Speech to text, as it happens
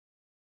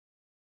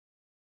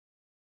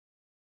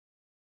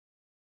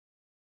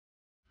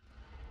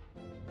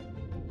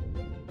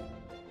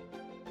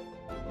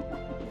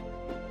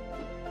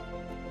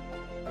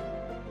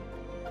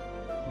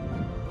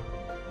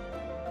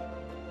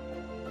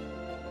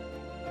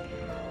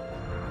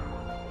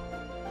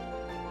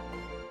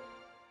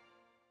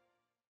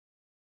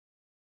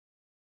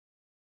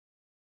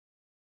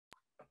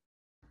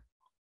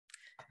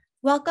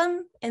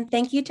Welcome, and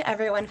thank you to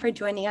everyone for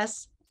joining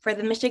us for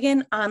the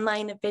Michigan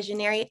Online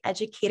Visionary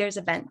Educators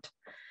event.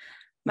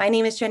 My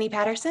name is Jenny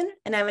Patterson,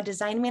 and I'm a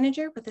design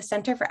manager with the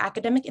Center for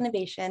Academic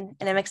Innovation,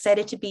 and I'm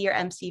excited to be your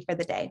MC for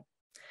the day.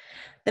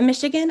 The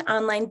Michigan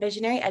Online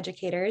Visionary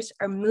Educators,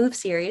 or MOVE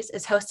series,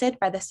 is hosted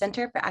by the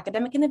Center for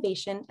Academic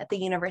Innovation at the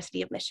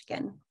University of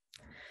Michigan.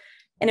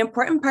 An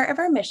important part of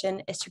our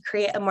mission is to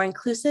create a more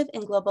inclusive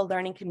and global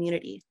learning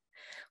community.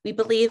 We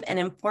believe an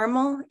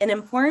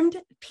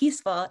informed,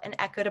 peaceful, and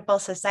equitable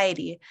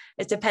society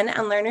is dependent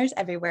on learners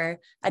everywhere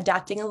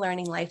adopting a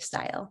learning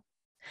lifestyle.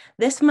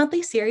 This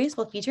monthly series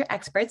will feature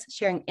experts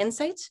sharing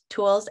insights,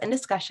 tools, and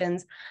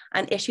discussions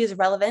on issues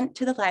relevant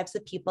to the lives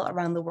of people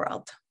around the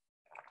world.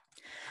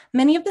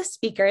 Many of the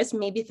speakers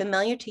may be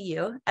familiar to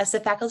you as the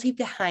faculty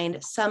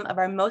behind some of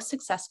our most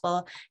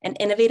successful and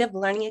innovative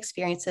learning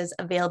experiences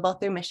available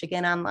through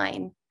Michigan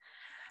Online.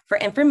 For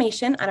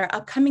information on our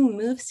upcoming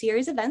MOVE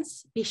series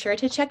events, be sure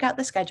to check out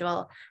the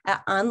schedule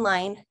at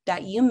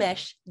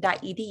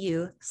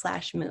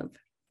online.umich.edu/move.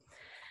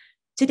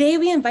 Today,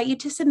 we invite you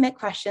to submit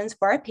questions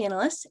for our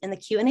panelists in the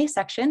Q&A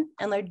section,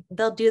 and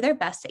they'll do their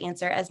best to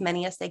answer as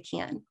many as they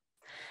can.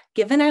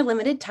 Given our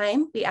limited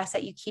time, we ask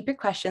that you keep your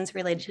questions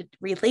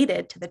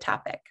related to the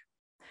topic.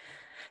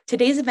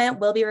 Today's event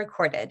will be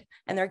recorded,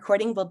 and the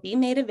recording will be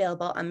made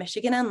available on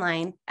Michigan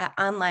Online at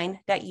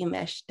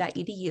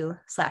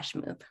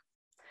online.umich.edu/move.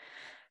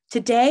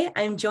 Today,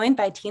 I'm joined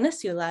by Tina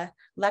Sula,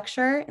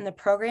 lecturer in the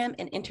program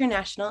in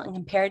International and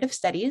Comparative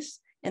Studies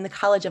in the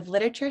College of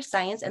Literature,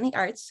 Science, and the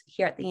Arts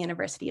here at the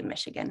University of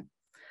Michigan.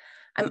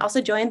 I'm also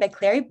joined by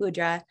Clary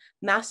Baudraz,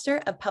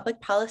 Master of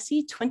Public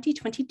Policy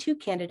 2022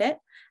 candidate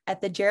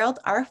at the Gerald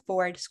R.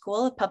 Ford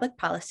School of Public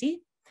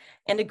Policy,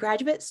 and a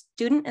graduate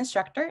student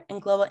instructor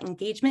and global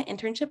engagement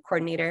internship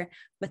coordinator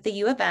with the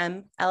U of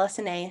M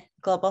LS&A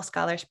Global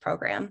Scholars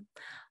Program.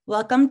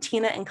 Welcome,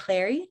 Tina and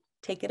Clary.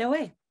 Take it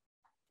away.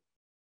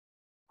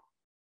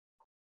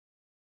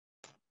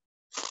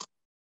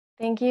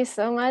 Thank you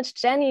so much,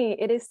 Jenny.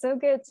 It is so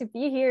good to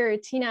be here.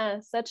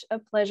 Tina, such a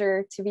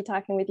pleasure to be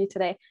talking with you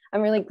today.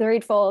 I'm really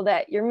grateful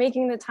that you're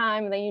making the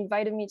time and that you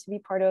invited me to be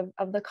part of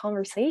the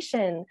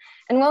conversation.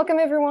 And welcome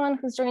everyone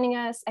who's joining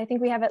us. I think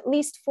we have at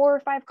least 4 or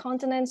 5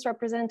 continents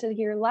represented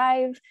here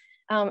live.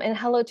 And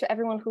hello to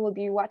everyone who will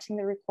be watching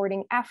the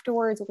recording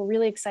afterwards. We're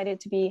really excited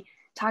to be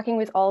talking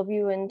with all of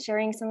you and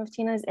sharing some of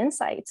Tina's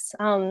insights.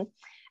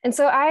 And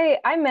so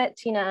I met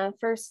Tina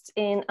first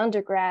in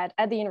undergrad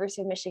at the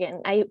University of Michigan.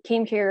 I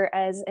came here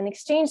as an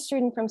exchange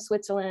student from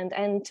Switzerland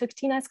and took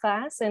Tina's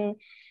class. And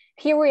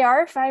here we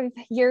are 5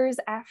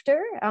 years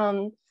after.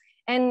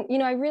 And, you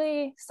know, I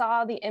really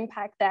saw the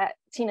impact that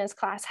Tina's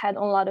class had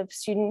on a lot of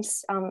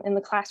students in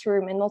the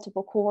classroom and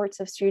multiple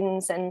cohorts of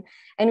students and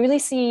really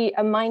see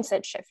a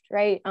mindset shift,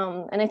 right?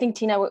 And I think,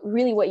 Tina,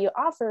 what you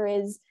offer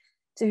is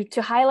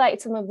to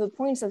highlight some of the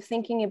points of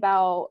thinking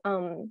about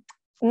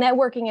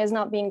networking as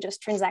not being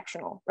just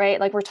transactional, right?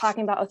 Like we're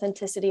talking about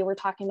authenticity, we're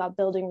talking about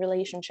building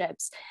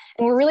relationships,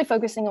 and we're really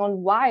focusing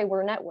on why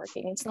we're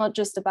networking. It's not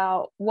just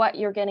about what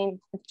you're trying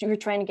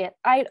to get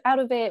out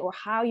of it or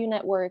how you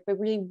network, but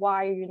really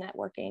why are you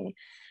networking?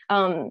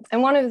 And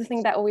one of the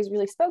things that always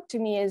really spoke to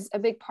me is a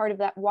big part of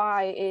that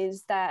why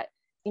is that,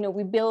 you know,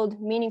 we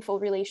build meaningful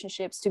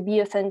relationships to be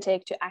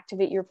authentic, to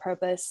activate your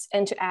purpose,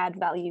 and to add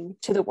value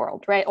to the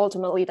world, right?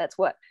 Ultimately, that's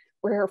what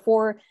we're here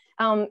for.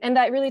 And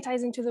that really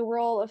ties into the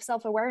role of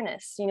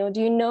self-awareness. You know,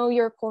 do you know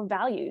your core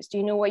values? Do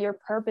you know what your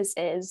purpose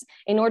is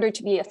in order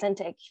to be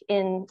authentic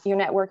in your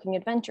networking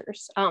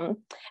adventures? And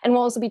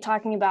we'll also be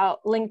talking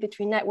about link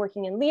between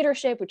networking and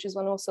leadership, which is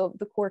one also of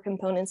the core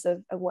components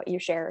of what you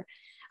share.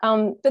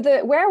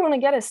 But where I want to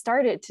get us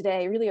started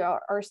today, really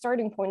our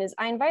starting point is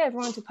I invite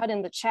everyone to put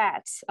in the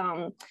chat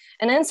an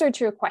answer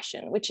to your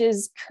question, which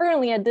is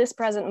currently at this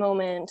present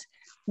moment,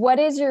 what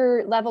is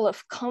your level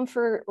of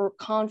comfort or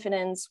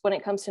confidence when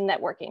it comes to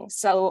networking?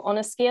 So on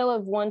a scale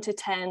of 1 to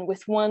 10,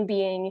 with 1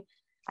 being,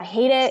 I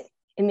hate it,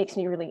 it makes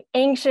me really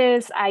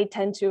anxious, I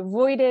tend to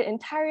avoid it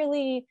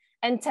entirely,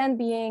 and 10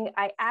 being,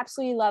 I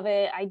absolutely love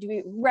it, I do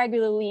it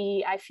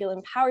regularly, I feel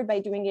empowered by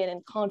doing it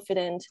and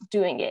confident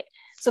doing it.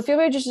 So feel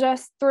free to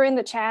just throw in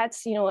the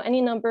chats, you know, any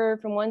number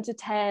from 1 to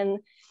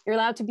 10. You're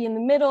allowed to be in the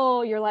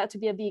middle, you're allowed to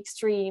be at the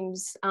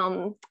extremes,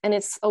 and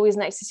it's always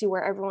nice to see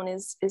where everyone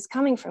is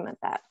coming from at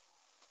that.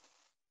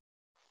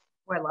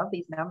 Oh, I love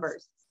these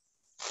numbers.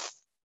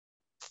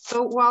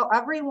 So while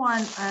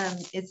everyone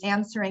is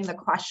answering the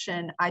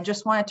question, I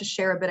just wanted to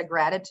share a bit of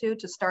gratitude,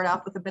 to start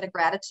off with a bit of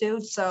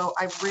gratitude. So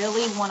I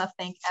really want to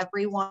thank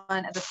everyone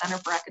at the Center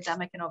for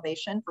Academic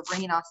Innovation for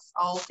bringing us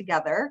all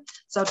together.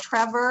 So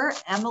Trevor,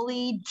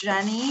 Emily,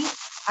 Jenny,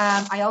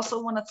 I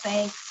also want to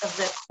thank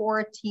the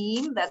core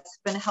team that's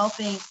been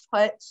helping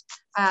put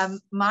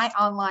my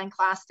online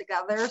class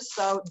together.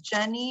 So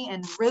Jenny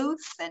and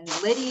Ruth and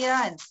Lydia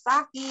and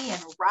Saki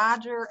and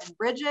Roger and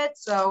Bridget.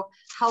 So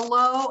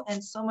hello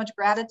and so much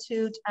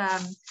gratitude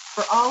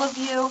for all of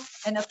you.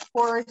 And of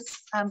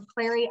course,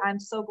 Clary,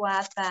 I'm so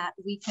glad that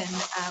we can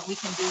do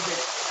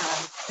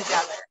this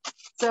together.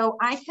 So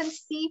I can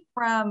see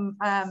from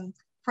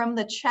from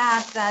the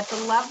chat that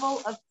the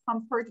level of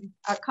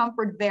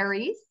comfort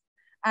varies.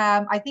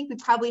 I think we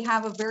probably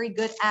have a very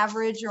good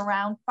average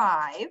around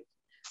 5.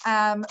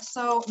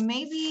 So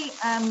maybe,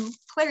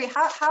 Clary,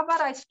 how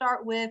about I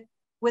start with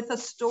a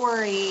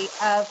story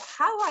of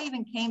how I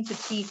even came to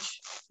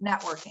teach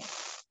networking.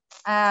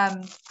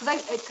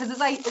 Because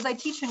as I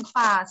teach in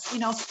class, you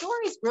know,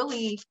 stories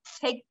really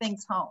take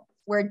things home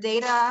where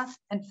data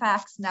and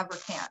facts never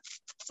can.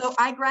 So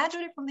I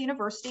graduated from the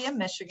University of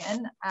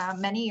Michigan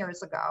many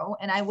years ago,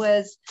 and I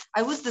was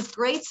this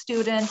great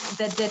student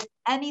that did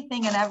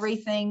anything and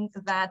everything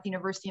that the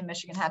University of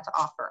Michigan had to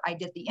offer. I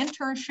did the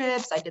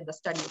internships, I did the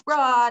study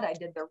abroad, I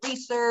did the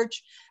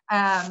research.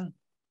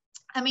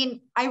 I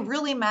mean, I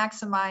really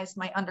maximized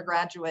my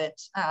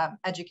undergraduate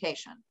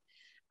education.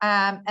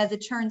 As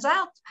it turns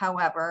out,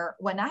 however,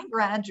 when I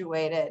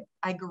graduated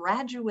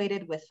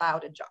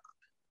without a job.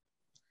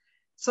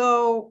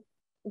 So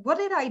what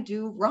did I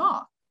do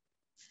wrong?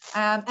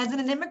 As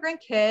an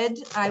immigrant kid,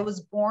 I was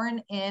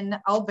born in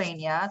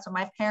Albania. So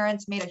my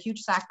parents made a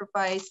huge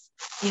sacrifice,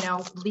 you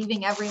know,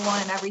 leaving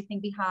everyone and everything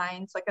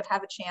behind so I could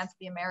have a chance at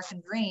the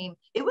American dream.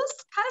 It was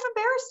kind of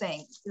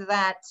embarrassing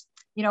that,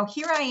 you know,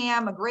 here I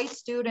am, a great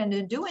student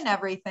and doing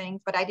everything,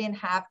 but I didn't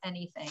have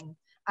anything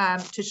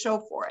to show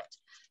for it.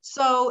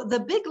 So the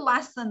big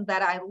lesson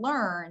that I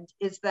learned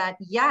is that,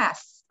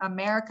 yes,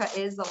 America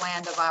is the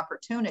land of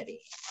opportunity.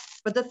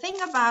 But the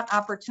thing about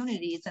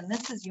opportunities, and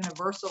this is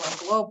universal and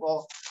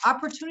global,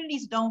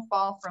 opportunities don't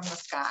fall from the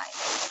sky.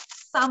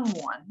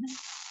 Someone,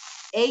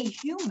 a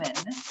human,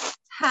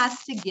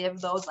 has to give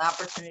those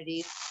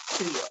opportunities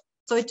to you.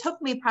 So it took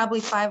me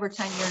probably 5 or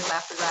 10 years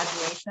after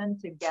graduation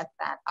to get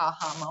that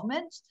aha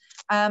moment.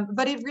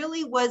 But it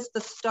really was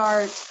the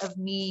start of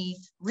me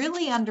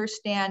really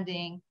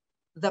understanding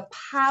the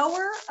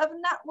power of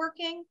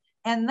networking,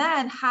 and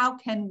then how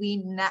can we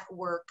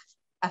network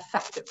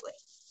effectively.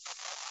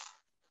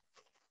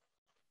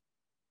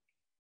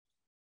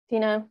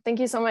 Tina, thank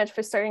you so much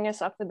for starting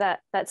us off with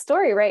that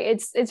story, right?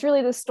 It's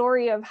really the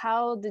story of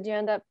how did you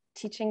end up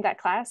teaching that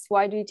class?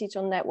 Why do you teach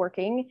on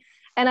networking?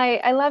 And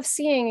I love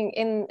seeing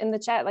in the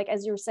chat, like,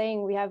 as you were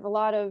saying, we have a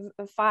lot of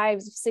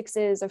 5s,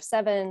 6s, of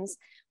 7s.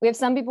 We have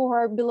some people who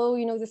are below,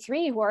 you know, the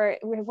 3,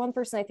 we have one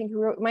person, I think, who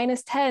wrote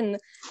 -10,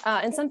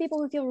 and some people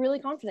who feel really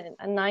confident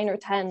at 9 or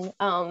 10.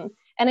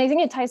 And I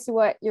think it ties to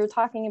what you're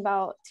talking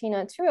about,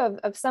 Tina, too,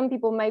 of some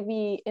people might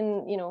be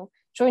in, you know,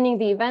 joining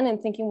the event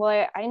and thinking,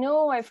 well, I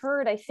know, I've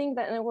heard, I think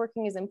that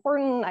networking is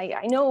important.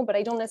 I know, but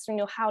I don't necessarily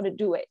know how to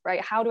do it,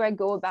 right? How do I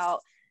go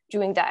about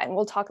doing that? And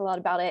we'll talk a lot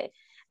about it.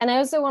 And I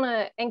also want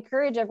to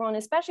encourage everyone,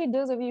 especially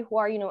those of you who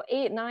are, you know,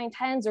 8, 9,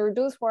 10s, or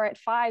those who are at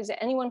 5s,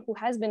 anyone who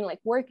has been like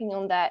working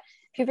on that,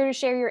 feel free to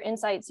share your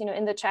insights, you know,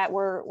 in the chat.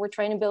 We're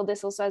trying to build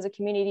this also as a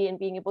community and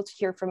being able to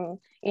hear from,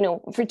 you know,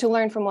 to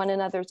learn from one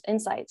another's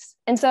insights.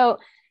 And so,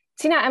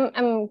 Tina,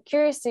 I'm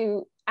curious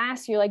to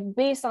ask you, like,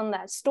 based on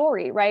that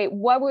story, right?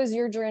 What was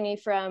your journey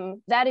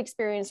from that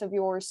experience of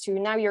yours to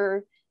now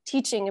you're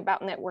teaching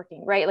about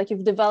networking, right? Like,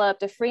 you've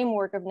developed a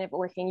framework of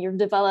networking, you've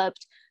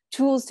developed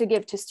tools to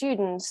give to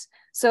students.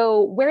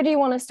 So where do you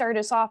want to start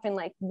us off in,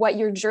 like, what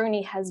your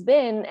journey has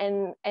been,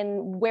 and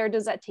where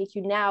does that take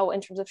you now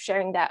in terms of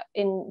sharing that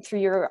through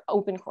your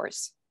open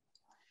course?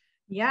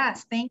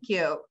 Yes, thank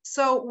you.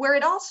 So where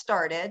it all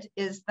started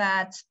is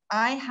that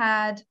I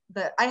have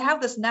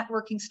this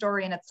networking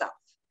story in itself.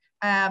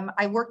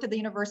 I worked at the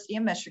University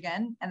of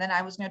Michigan, and then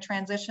I was going to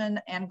transition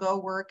and go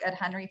work at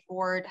Henry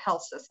Ford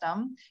Health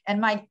System.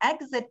 And my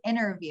exit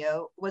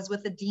interview was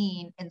with the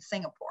dean in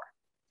Singapore.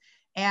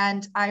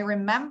 And I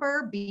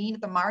remember being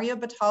at the Mario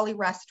Batali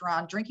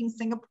restaurant, drinking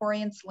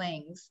Singaporean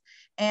slings.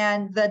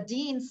 And the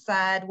dean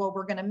said, well,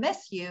 we're going to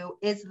miss you.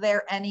 Is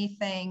there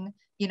anything,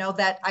 you know,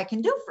 that I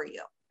can do for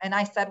you? And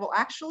I said, well,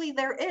 actually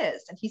there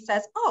is. And he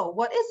says, oh,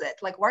 what is it?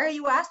 Like, why are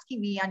you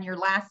asking me on your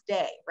last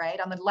day, right?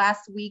 On the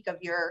last week of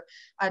your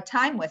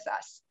time with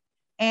us.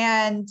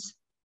 And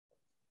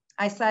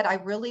I said, I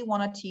really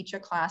want to teach a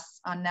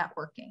class on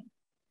networking.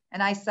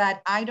 And I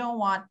said, I don't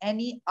want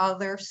any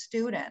other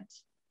student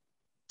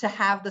to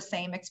have the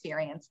same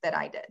experience that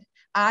I did.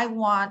 I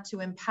want to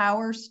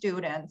empower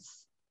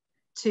students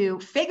to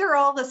figure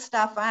all this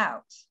stuff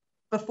out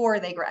before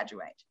they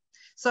graduate.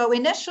 So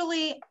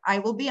initially, I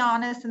will be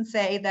honest and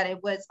say that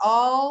it was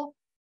all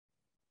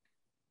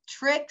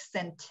tricks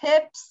and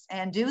tips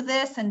and do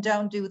this and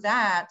don't do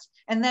that.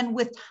 And then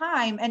with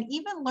time and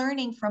even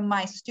learning from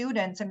my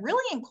students and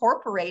really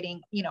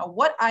incorporating, you know,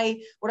 what I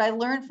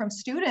learned from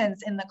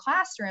students in the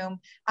classroom,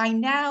 I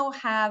now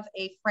have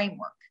a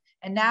framework.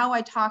 And now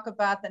I talk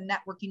about the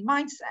networking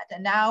mindset.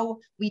 And now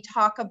we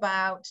talk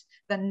about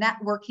the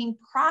networking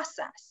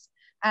process.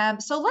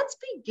 So let's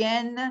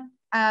begin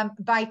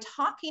by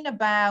talking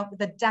about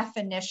the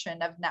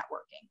definition of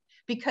networking,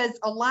 because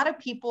a lot of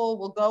people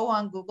will go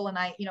on Google, and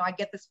I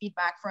get this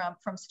feedback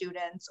from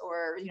students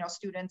or, you know,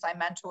 students I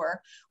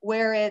mentor,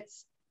 where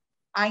it's,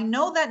 I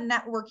know that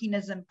networking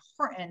is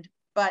important,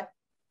 but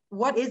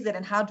what is it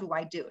and how do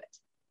I do it?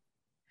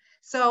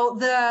 So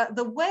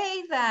the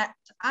way that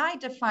I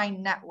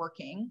define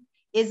networking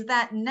is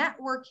that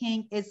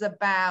networking is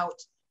about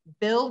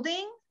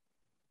building,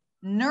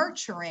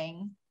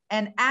 nurturing,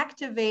 and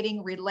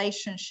activating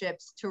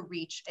relationships to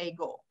reach a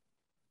goal.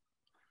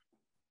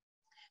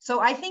 So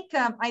I think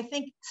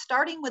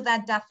starting with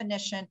that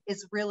definition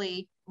is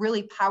really,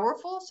 really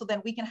powerful, so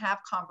that we can have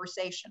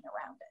conversation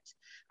around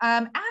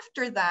it.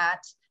 After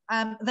that,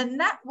 the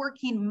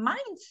networking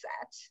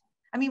mindset,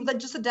 I mean,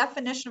 just a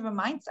definition of a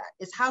mindset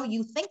is how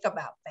you think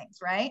about things,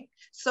 right?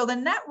 So the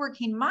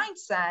networking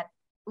mindset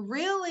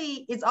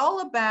really is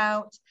all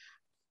about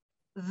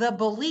the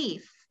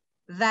belief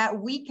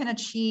that we can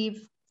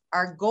achieve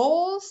our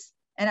goals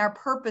and our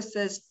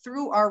purposes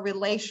through our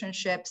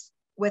relationships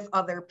with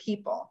other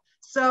people.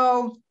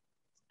 So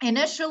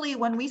initially,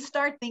 when we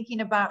start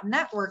thinking about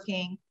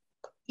networking,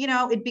 you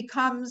know, it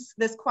becomes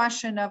this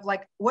question of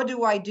like, what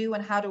do I do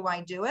and how do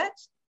I do it?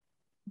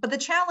 But the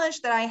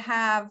challenge that I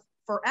have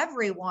for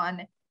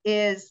everyone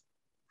is,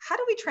 how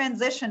do we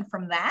transition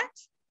from that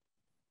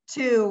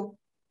to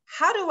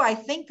how do I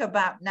think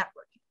about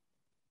networking?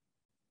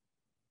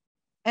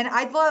 And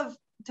I'd love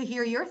to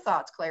hear your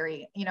thoughts,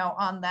 Clary, you know,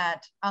 on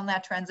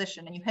that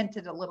transition. And you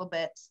hinted a little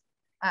bit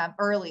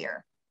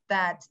earlier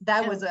that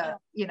was a,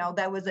 you know,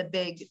 that was a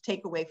big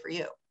takeaway for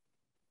you.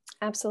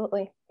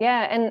 Absolutely.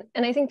 Yeah.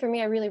 And I think for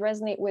me, I really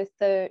resonate with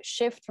the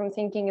shift from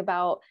thinking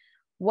about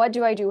what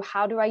do I do?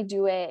 How do I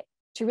do it?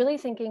 To really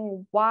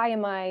thinking, why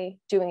am I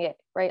doing it?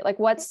 Right? Like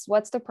what's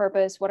the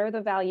purpose? What are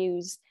the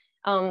values?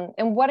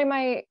 And what am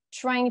I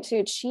trying to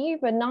achieve,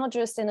 but not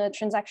just in a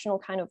transactional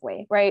kind of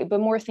way, right? But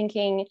more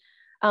thinking,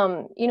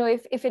 you know,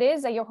 if it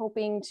is that you're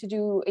hoping to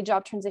do a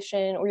job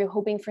transition, or you're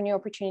hoping for new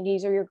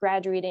opportunities, or you're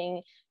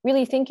graduating,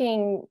 really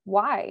thinking,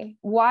 why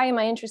am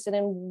I interested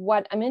in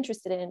what I'm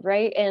interested in,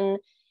 right?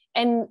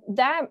 And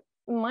that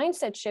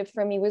mindset shift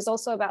for me was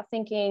also about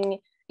thinking,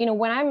 you know,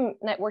 when I'm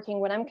networking,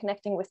 when I'm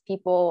connecting with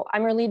people,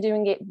 I'm really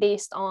doing it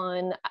based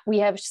on, we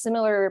have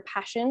similar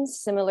passions,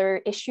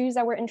 similar issues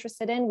that we're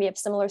interested in, we have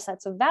similar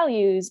sets of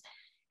values,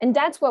 and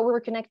that's what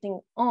we're connecting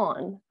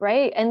on,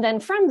 right? And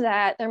then from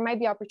that, there might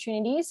be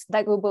opportunities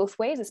that go both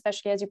ways,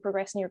 especially as you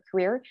progress in your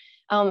career.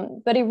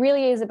 But it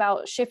really is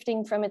about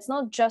shifting from, it's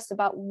not just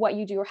about what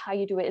you do or how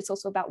you do it, it's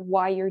also about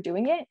why you're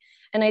doing it.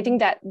 And I think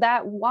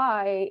that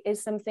why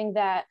is something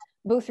that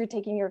both through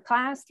taking your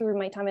class, through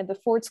my time at the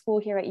Ford School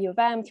here at U of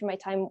M, through my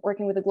time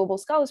working with the Global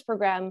Scholars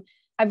Program,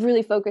 I've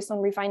really focused on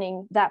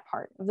refining that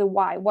part of the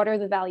why. What are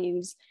the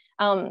values?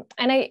 And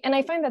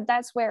I find that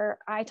that's where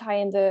I tie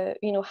in the,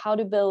 you know, how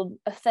to build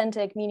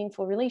authentic,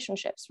 meaningful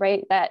relationships,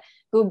 right? That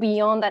go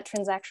beyond that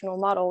transactional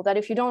model, that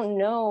if you don't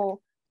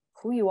know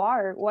who you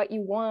are, what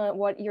you want,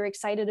 what you're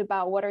excited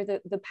about, what are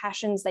the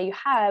passions that you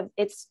have,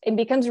 it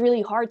becomes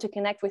really hard to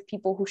connect with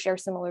people who share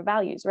similar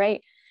values,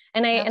 right?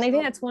 And I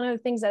think that's one of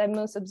the things that I've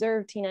most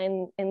observed,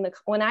 Tina,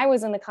 when I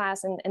was in the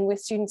class and with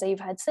students that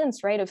you've had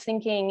since, right? Of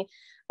thinking,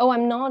 oh,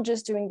 I'm not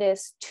just doing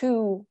this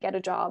to get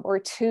a job or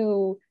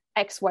to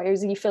X, Y, or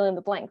Z, fill in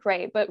the blank,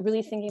 right? But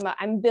really thinking about,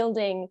 I'm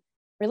building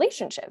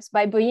relationships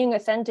by being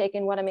authentic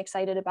in what I'm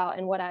excited about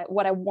and what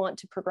I want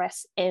to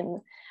progress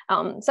in.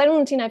 So I don't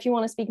know, Tina, if you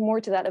want to speak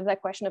more to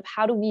that question of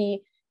how do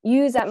we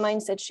use that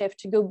mindset shift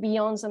to go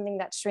beyond something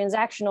that's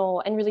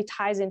transactional and really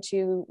ties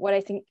into what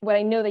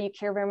I know that you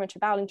care very much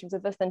about in terms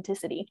of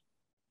authenticity.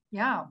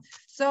 Yeah.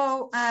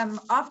 So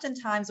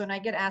oftentimes when I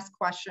get asked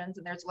questions,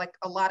 and there's like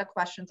a lot of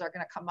questions are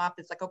going to come up,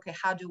 it's like, okay,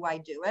 how do I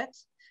do it?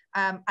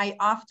 I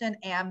often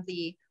am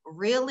the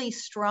really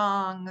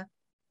strong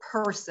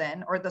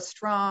person or the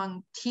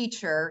strong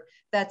teacher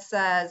that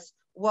says,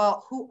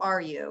 well, who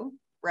are you,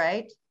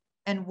 right?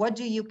 And what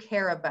do you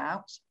care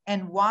about?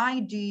 And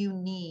why do you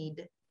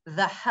need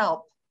the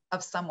help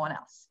of someone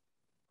else,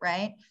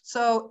 right?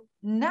 So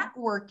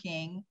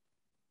networking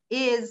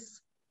is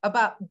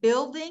about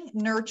building,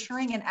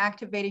 nurturing, and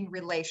activating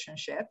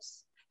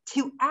relationships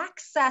to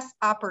access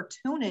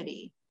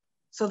opportunity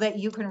so that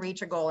you can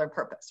reach a goal or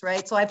purpose,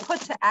 right? So I put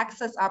to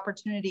access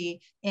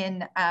opportunity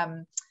in,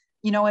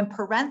 in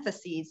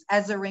parentheses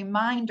as a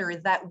reminder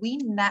that we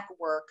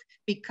network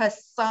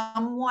because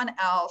someone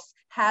else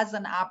has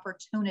an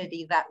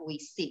opportunity that we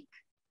seek,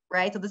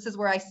 right? So this is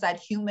where I said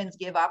humans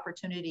give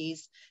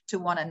opportunities to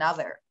one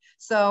another.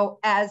 So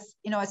as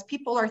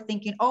people are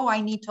thinking, oh, I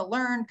need to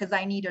learn because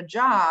I need a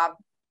job,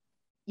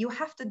 you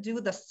have to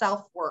do the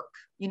self-work.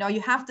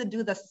 You have to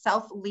do the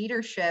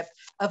self-leadership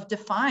of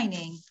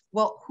defining,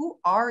 well, who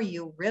are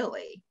you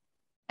really?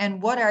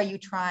 And what are you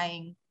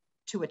trying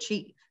to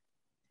achieve?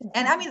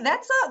 And I mean,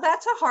 that's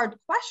a hard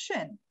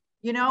question.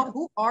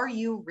 Who are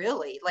you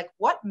really? Like,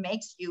 what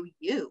makes you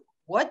you?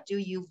 What do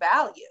you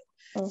value?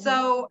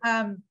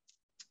 Mm-hmm.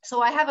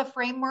 So I have a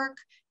framework,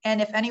 and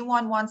if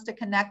anyone wants to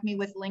connect me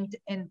with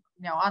LinkedIn,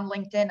 on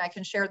LinkedIn, I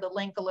can share the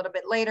link a little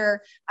bit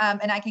later,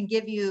 and I can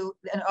give you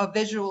a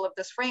visual of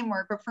this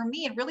framework. But for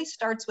me, it really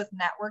starts with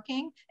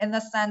networking in the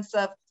sense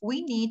of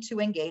we need to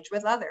engage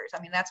with others.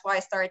 I mean, that's why I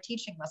started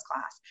teaching this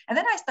class. And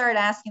then I started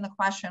asking the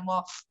question,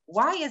 well,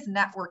 why is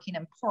networking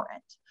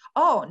important?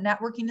 Oh,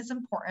 networking is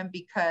important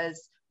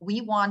because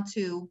we want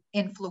to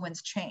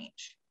influence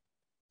change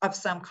of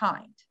some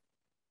kind.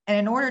 And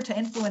in order to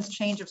influence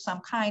change of some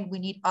kind, we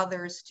need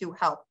others to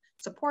help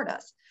support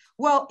us.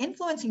 Well,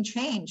 influencing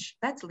change,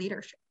 that's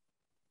leadership.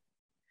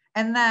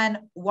 And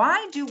then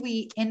why do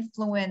we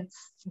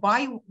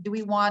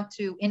want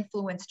to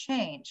influence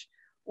change?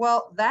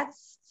 Well,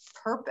 that's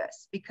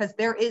purpose, because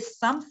there is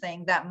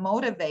something that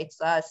motivates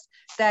us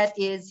that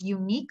is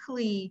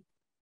uniquely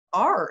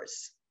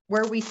ours,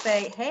 where we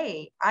say,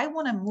 hey, I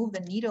want to move the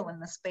needle in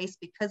the space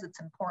because it's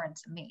important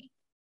to me.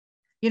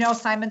 You know,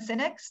 Simon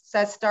Sinek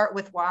says, start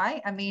with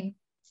why. I mean,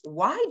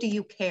 why do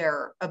you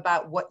care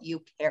about what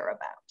you care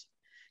about?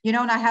 You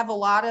know, and I have a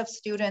lot of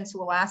students who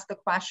will ask the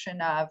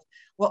question of,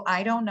 well,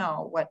 I don't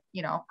know what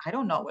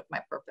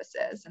my purpose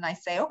is. And I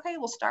say, okay,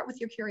 we'll start with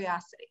your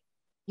curiosity.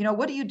 You know,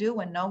 what do you do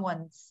when no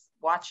one's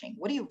watching?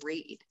 What do you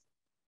read?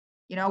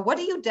 You know, what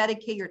do you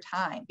dedicate your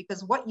time?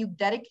 Because what you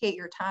dedicate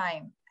your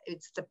time,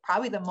 it's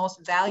probably the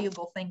most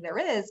valuable thing there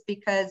is,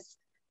 because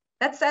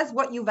that says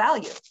what you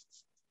value.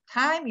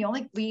 Time,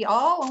 we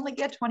all only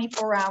get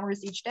 24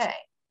 hours each day.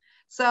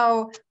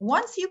 So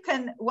once you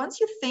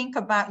think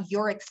about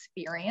your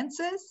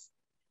experiences,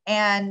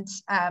 and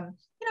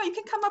you know, you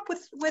can come up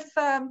with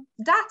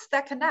dots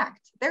that connect.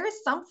 There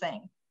is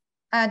something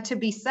to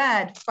be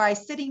said by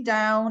sitting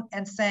down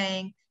and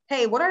saying,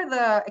 hey, what are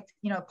the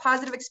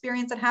positive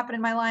experiences that happen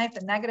in my life,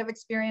 the negative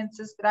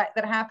experiences that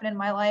happen in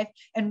my life,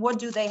 and what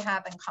do they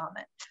have in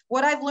common?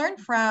 What I've learned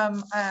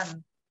from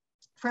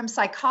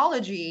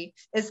psychology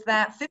is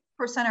that 50%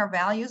 of our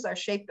values are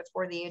shaped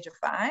before the age of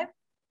 5.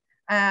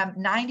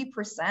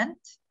 90%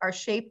 are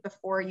shaped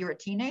before you're a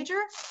teenager.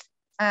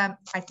 I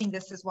think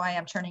this is why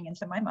I'm turning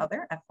into my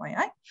mother,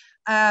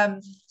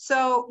 FYI.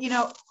 So, you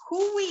know,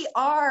 who we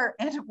are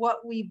and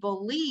what we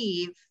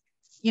believe,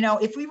 you know,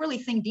 if we really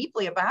think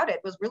deeply about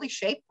it, was really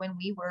shaped when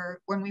we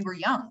were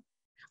young.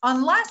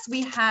 Unless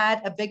we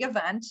had a big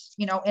event,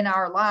 you know, in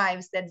our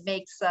lives that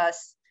makes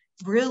us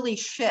really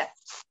shift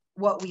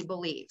what we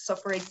believe. So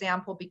for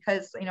example,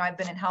 because, you know, I've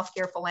been in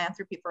healthcare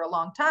philanthropy for a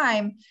long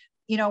time,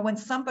 you know, when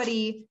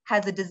somebody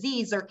has a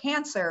disease or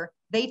cancer,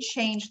 they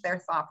change their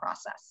thought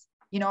process,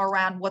 you know,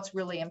 around what's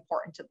really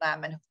important to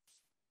them, and,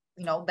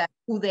 you know, that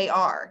who they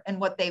are and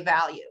what they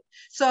value.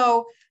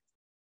 So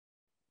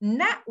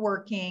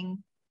networking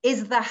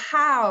is the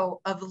how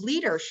of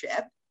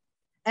leadership,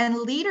 and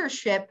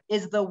leadership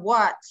is the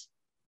what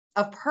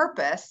of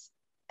purpose,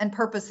 and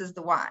purpose is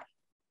the why.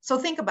 So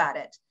think about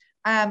it.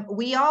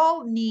 We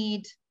all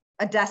need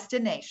a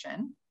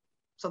destination.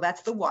 So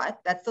that's the what,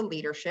 that's the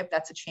leadership,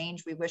 that's a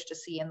change we wish to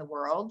see in the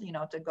world, you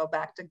know, to go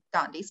back to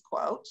Gandhi's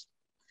quote.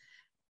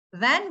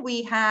 Then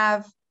we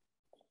have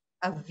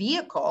a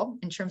vehicle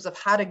in terms of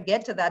how to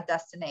get to that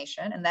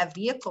destination. And that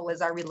vehicle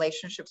is our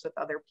relationships with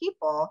other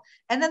people.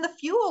 And then the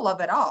fuel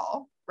of it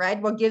all,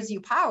 right? What gives you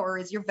power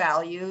is your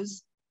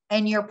values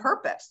and your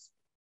purpose.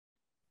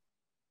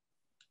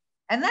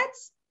 And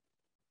that's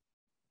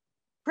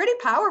pretty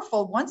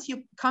powerful once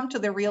you come to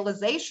the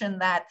realization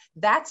that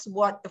that's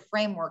what the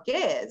framework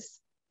is.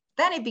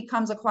 Then it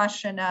becomes a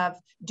question of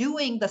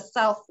doing the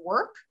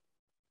self-work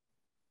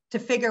to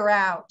figure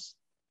out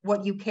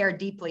what you care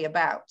deeply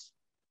about.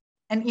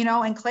 And, you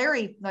know, and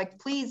Clary, like,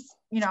 please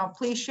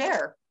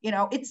share, you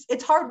know,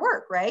 it's hard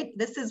work, right?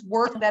 This is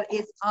work that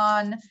is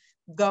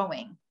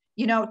ongoing,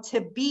 you know,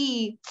 to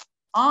be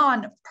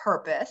on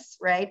purpose,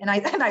 right? And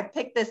I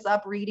picked this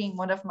up reading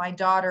one of my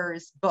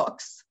daughter's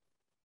books,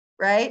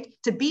 right?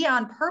 To be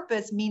on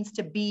purpose means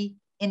to be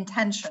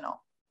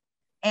intentional.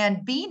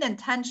 And being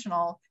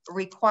intentional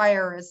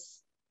requires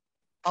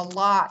a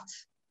lot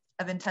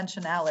of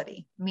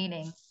intentionality,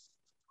 meaning,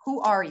 who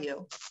are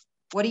you?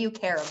 What do you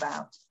care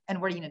about? And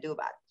what are you going to do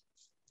about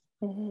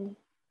it? Mm-hmm.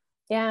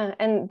 Yeah.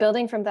 And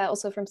building from that,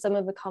 also from some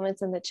of the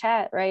comments in the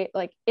chat, right?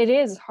 Like, it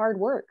is hard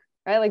work,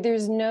 right? Like,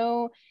 there's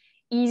no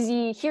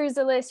easy, here's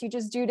the list, you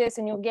just do this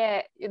and you'll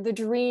get the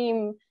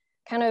dream,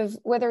 kind of,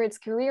 whether it's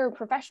career or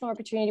professional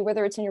opportunity,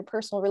 whether it's in your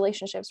personal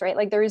relationships, right?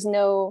 Like, there is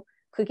no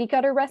cookie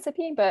cutter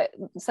recipe, but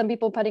some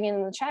people putting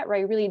in the chat,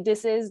 right? Really,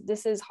 this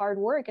is hard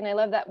work. And I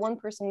love that one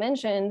person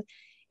mentioned,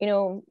 you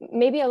know,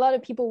 maybe a lot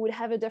of people would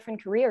have a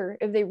different career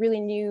if they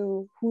really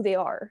knew who they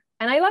are.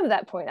 And I love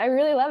that point. I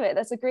really love it.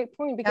 That's a great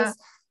point, because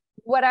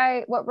what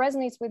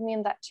resonates with me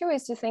in that too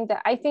is to think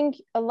that I think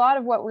a lot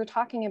of what we're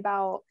talking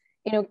about,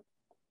 you know,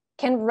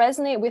 can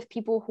resonate with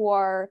people who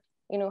are,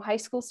 you know, high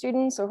school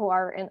students, or who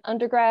are in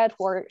undergrad,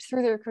 who are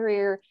through their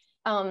career,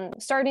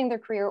 starting their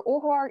career,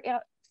 or who are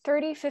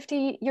 30,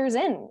 50 years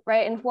in,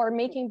 right? And who are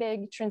making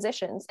big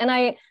transitions. And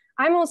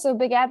I'm also a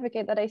big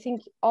advocate that I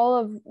think a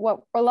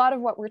lot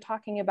of what we're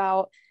talking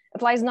about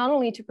applies not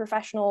only to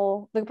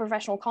the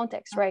professional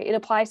context, right? It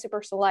applies to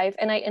personal life.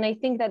 And I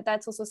think that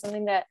that's also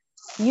something that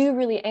you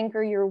really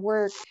anchor your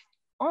work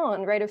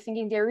on, right? Of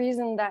thinking there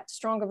isn't that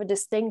strong of a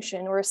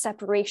distinction or a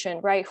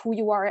separation, right? Who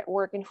you are at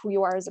work and who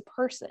you are as a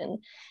person.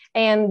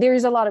 And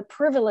there's a lot of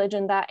privilege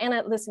in that. And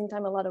at the same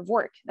time, a lot of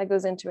work that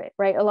goes into it,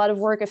 right? A lot of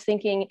work of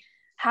thinking,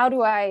 how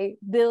do I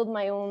build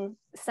my own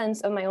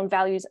sense of my own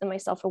values and my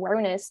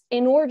self-awareness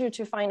in order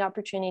to find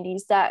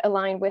opportunities that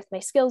align with my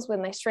skills, with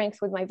my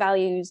strengths, with my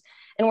values,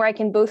 and where I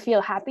can both feel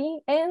happy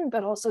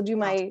but also do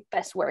my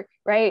best work,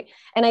 right?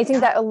 And I think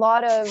that a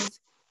lot of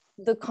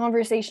the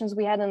conversations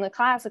we had in the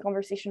class, the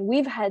conversation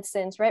we've had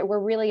since, right,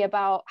 were really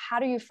about how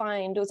do you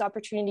find those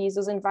opportunities,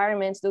 those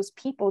environments, those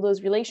people,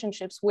 those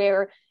relationships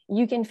where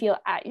you can feel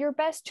at your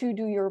best to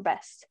do your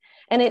best.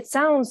 And it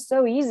sounds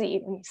so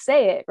easy when you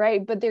say it,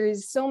 right? But there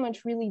is so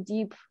much really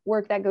deep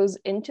work that goes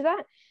into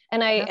that.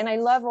 And I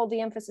love all the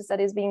emphasis that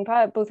is being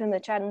put both in the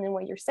chat and in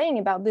what you're saying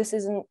about this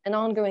is an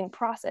ongoing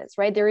process,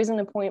 right? There isn't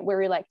a point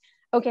where you're like,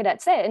 okay,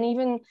 that's it. And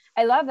even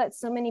I love that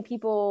so many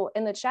people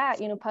in the chat,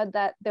 put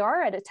that they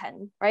are at a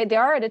 10, right? They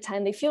are at a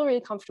 10, they feel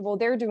really comfortable,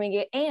 they're doing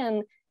it,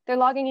 and they're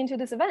logging into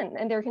this event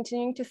and they're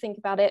continuing to think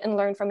about it and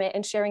learn from it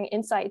and sharing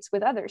insights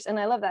with others. And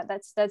I love that.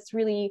 That's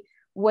really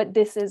what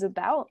this is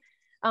about.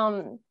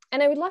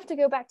 And I would love to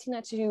go back,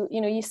 Tina, to,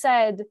 you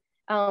said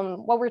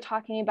what we're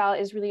talking about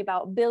is really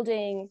about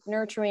building,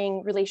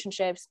 nurturing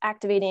relationships,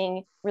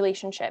 activating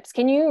relationships.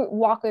 Can you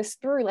walk us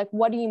through, like,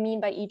 what do you mean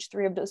by each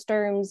three of those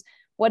terms?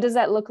 What does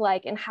that look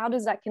like? And how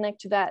does that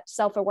connect to that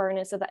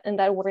self-awareness and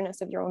that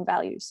awareness of your own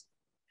values?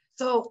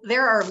 So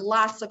there are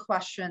lots of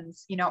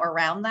questions,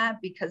 around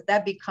that, because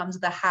that becomes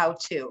the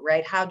how-to,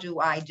 right? How do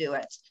I do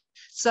it?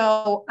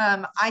 So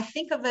I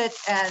think of it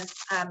as,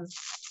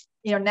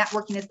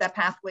 networking is that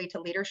pathway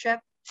to leadership.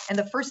 And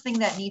the first thing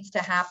that needs to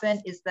happen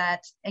is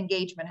that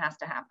engagement has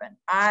to happen.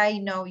 I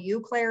know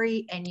you,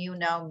 Clary, and you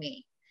know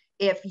me.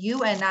 If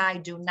you and I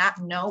do not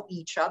know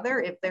each other,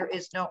 if there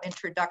is no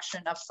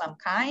introduction of some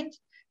kind,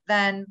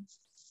 then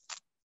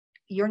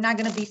you're not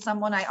going to be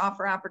someone I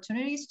offer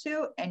opportunities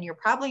to, and you're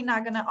probably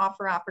not going to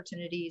offer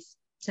opportunities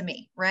to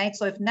me, right?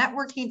 So if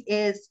networking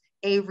is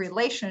a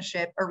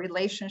relationship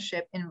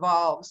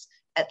involves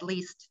at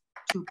least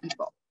two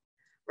people,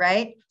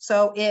 right?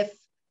 So if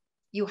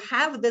you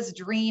have this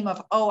dream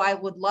of, oh, I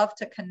would love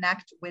to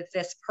connect with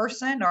this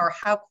person, or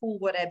how cool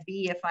would it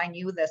be if I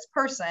knew this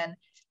person?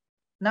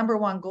 Number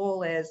one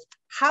goal is,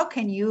 how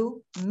can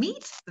you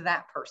meet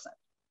that person,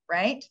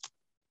 right?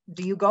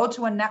 Do you go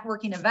to a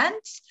networking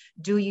event?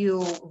 Do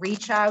you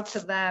reach out to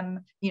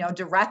them,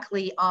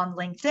 directly on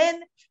LinkedIn?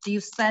 Do you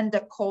send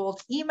a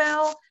cold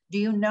email? Do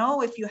you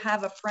know if you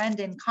have a friend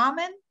in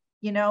common,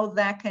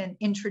 that can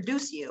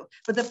introduce you?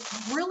 But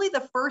really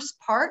the first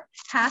part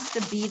has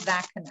to be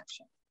that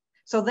connection.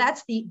 So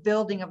that's the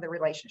building of the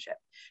relationship.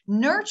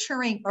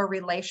 Nurturing a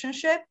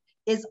relationship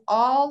is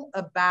all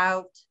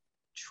about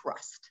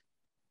trust.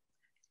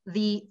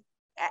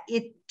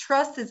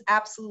 Trust is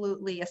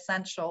absolutely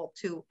essential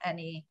to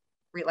any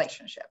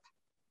relationship.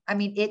 I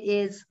mean, it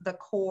is the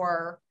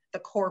core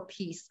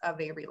piece of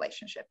a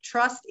relationship.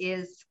 Trust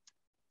is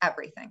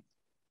everything.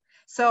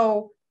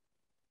 So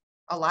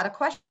a lot of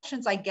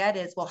questions I get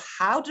is, well,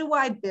 how do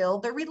I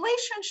build a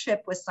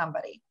relationship with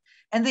somebody?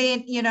 And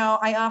then,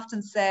 I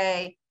often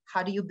say,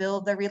 how do you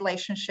build a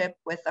relationship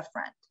with a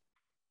friend?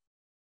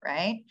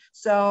 Right?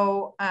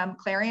 So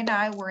Clary and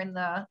I were in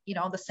the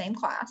same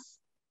class.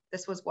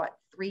 This was what,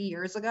 3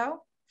 years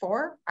ago?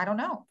 4? I don't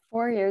know.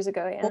 4 years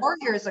ago, yeah. 4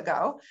 years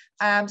ago.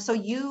 So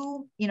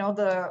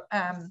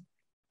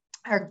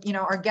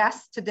our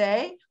guests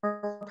today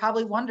are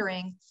probably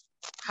wondering,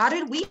 how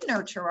did we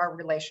nurture our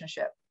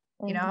relationship?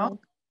 Mm-hmm.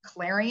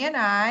 Clary and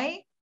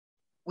I,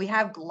 we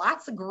have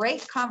lots of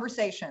great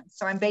conversations.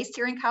 So I'm based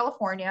here in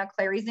California.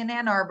 Clary's in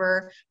Ann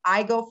Arbor.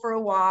 I go for a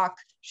walk.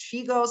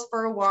 She goes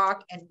for a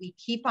walk, and we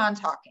keep on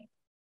talking.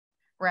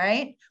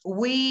 Right?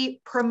 We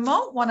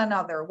promote one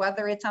another,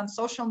 whether it's on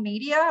social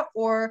media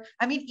or,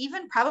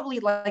 even probably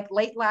like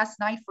late last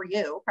night for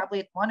you,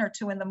 probably at 1 or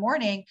 2 in the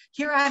morning,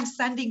 here I'm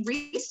sending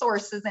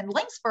resources and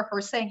links for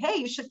her saying, hey,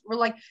 you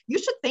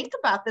should think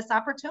about this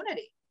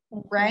opportunity,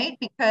 right?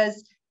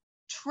 Because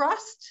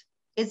trust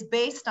is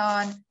based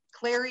on,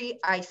 Clary,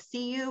 I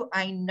see you,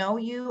 I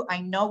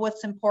know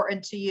what's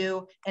important to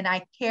you, and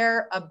I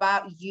care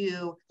about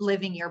you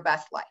living your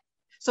best life.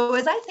 So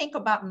as I think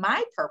about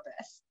my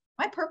purpose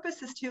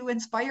is to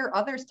inspire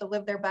others to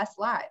live their best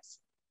lives,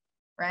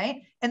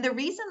 right? And the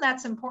reason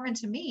that's important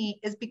to me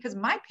is because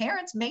my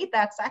parents made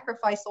that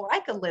sacrifice so I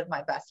could live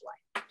my best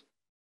life.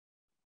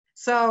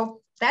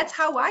 So that's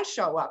how I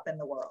show up in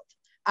the world.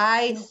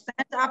 I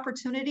send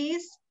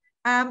opportunities.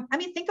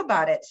 Think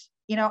about it.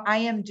 I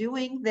am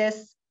doing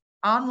this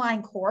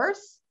online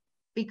course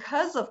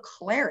because of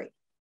Clary.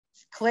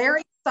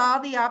 Clary saw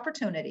the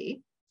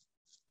opportunity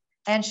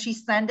and she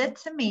sent it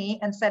to me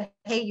and said,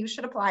 hey, you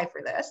should apply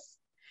for this.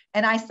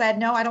 And I said,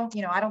 no, I don't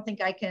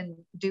think I can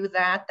do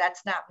that.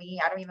 That's not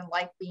me. I don't even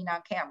like being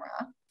on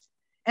camera.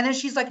 And then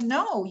she's like,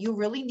 no, you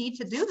really need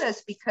to do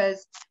this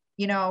because,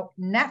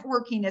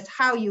 networking is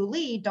how you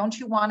lead. Don't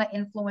you want to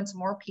influence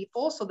more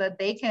people so that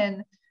they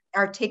can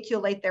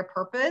articulate their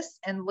purpose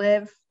and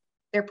live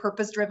their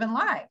purpose-driven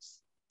lives?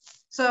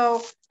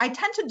 So I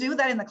tend to do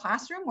that in the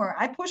classroom where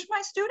I push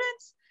my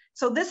students.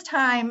 So this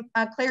time,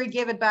 Clary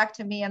gave it back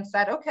to me and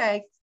said,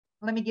 okay,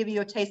 let me give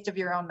you a taste of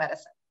your own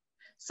medicine.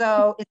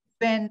 So it's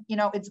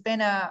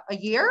been a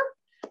year.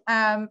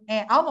 and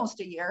almost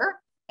a year.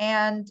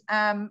 And,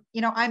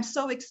 I'm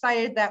so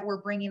excited that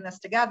we're bringing this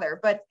together.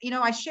 But,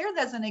 I share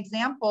this as an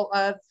example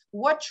of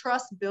what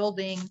trust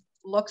building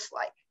looks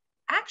like.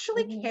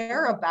 Actually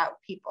care about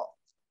people.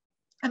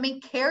 I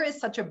mean, care is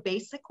such a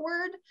basic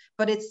word,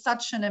 but it's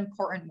such an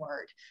important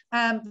word.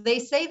 They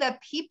say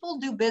that people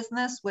do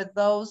business with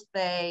those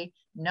they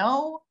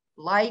know,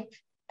 like,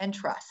 and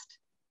trust.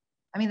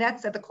 I mean,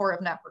 that's at the core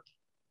of networking.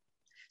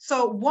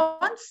 So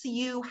once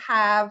you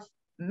have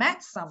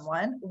met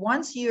someone,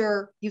 once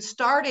you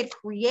started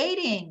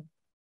creating,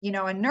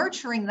 and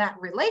nurturing that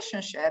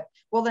relationship,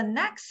 well, the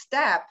next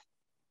step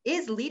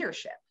is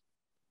leadership,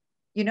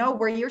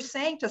 where you're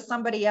saying to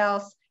somebody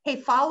else, hey,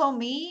 follow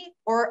me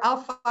or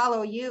I'll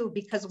follow you,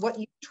 because what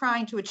you're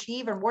trying to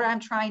achieve and what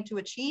I'm trying to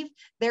achieve,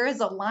 there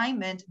is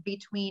alignment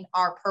between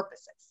our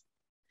purposes.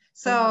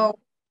 So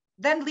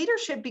then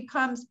leadership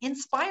becomes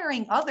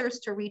inspiring others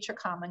to reach a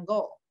common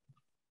goal.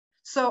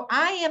 So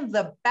I am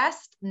the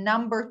best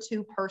number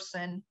 2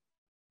 person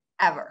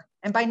ever.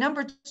 And by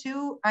number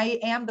 2, I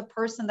am the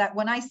person that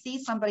when I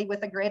see somebody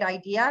with a great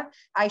idea,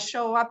 I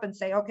show up and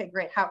say, okay,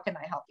 great, how can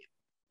I help you?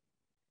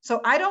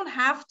 So I don't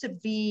have to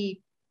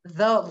be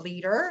the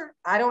leader.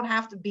 I don't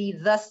have to be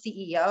the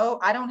CEO.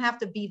 I don't have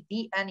to be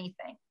the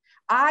anything.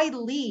 I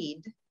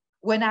lead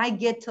when I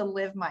get to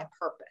live my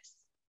purpose.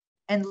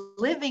 And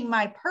living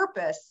my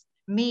purpose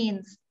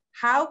means,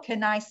 how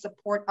can I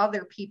support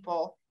other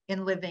people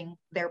in living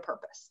their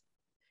purpose?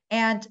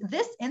 And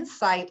this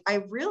insight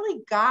I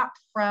really got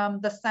from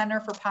the Center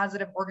for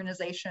Positive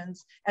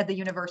Organizations at the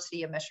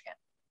University of Michigan.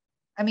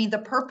 I mean, the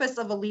purpose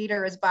of a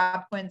leader, as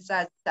Bob Quinn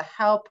says, to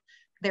help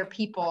their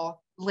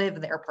people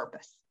live their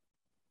purpose.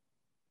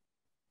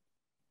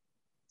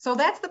 So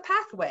that's the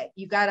pathway.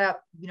 You got to,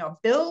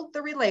 build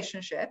the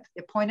relationship,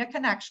 the point of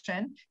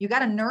connection. You got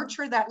to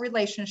nurture that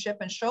relationship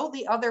and show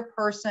the other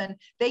person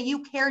that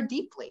you care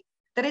deeply,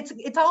 that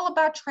it's all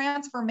about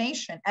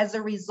transformation. As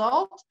a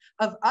result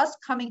of us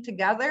coming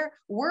together,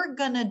 we're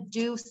going to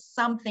do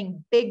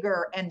something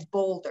bigger and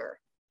bolder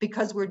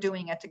because we're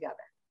doing it together.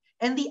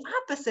 And the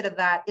opposite of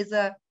that is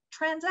a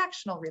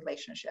transactional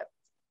relationship.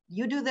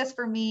 You do this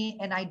for me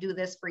and I do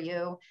this for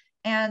you.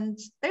 And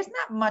there's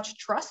not much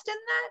trust in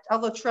that,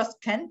 although trust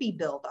can be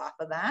built off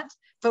of that.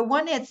 But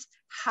when it's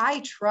high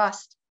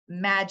trust,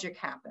 magic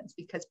happens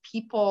because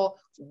people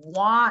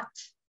want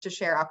to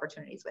share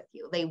opportunities with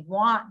you. They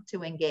want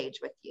to engage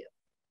with you.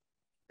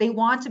 They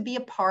want to be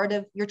a part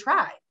of your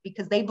tribe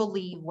because they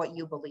believe what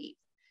you believe.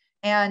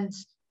 And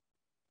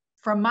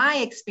from my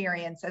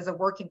experience as a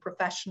working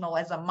professional,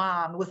 as a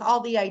mom, with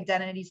all the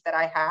identities that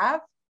I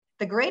have,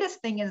 the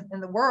greatest thing in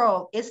the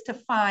world is to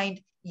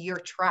find your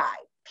tribe.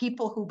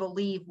 People who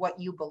believe what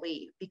you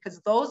believe,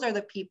 because those are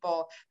the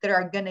people that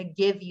are going to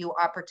give you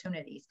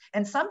opportunities.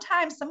 And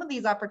sometimes some of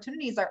these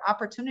opportunities are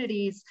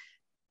opportunities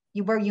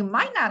where you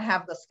might not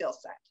have the skill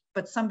set,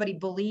 but somebody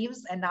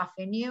believes enough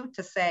in you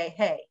to say,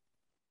 hey,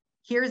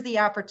 here's the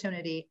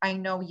opportunity. I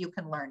know you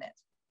can learn it.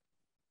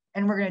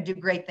 And we're going to do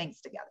great things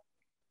together.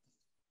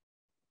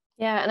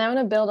 Yeah, and I want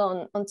to build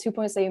on 2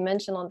 points that you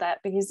mentioned on that,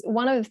 because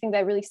one of the things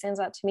that really stands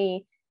out to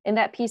me in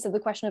that piece of the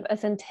question of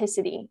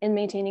authenticity in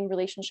maintaining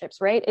relationships,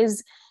 right,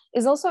 is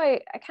also,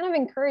 I kind of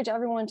encourage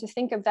everyone to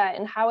think of that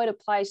and how it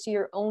applies to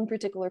your own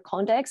particular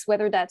context,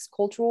 whether that's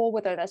cultural,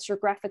 whether that's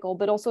geographical,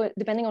 but also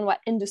depending on what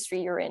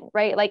industry you're in,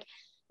 right? Like,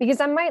 because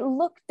that might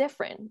look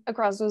different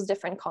across those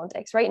different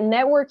contexts, right?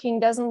 Networking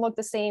doesn't look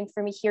the same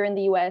for me here in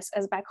the US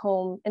as back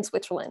home in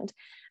Switzerland.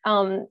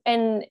 But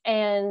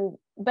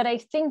I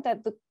think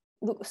that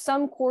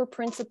some core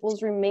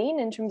principles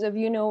remain in terms of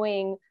you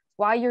knowing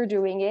why you're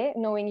doing it,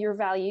 knowing your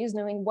values,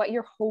 knowing what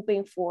you're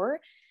hoping for.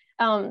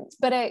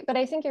 But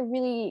I think it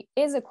really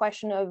is a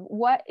question of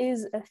what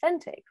is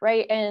authentic,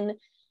 right? And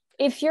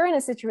if you're in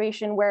a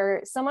situation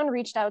where someone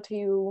reached out to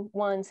you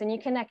once and you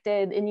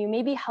connected and you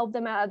maybe helped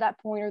them out at that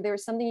point, or there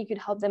was something you could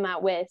help them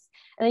out with,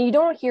 and then you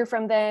don't hear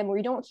from them, or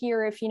you don't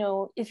hear if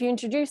you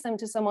introduce them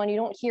to someone, you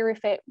don't hear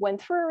if it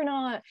went through or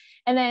not.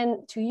 And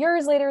then 2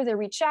 years later, they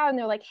reach out and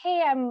they're like,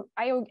 hey,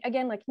 I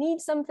again, like,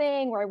 need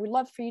something, or I would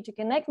love for you to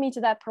connect me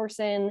to that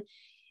person.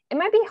 It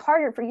might be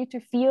harder for you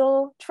to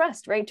feel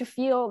trust, right? To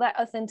feel that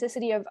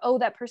authenticity of, oh,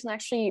 that person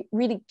actually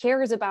really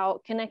cares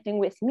about connecting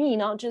with me,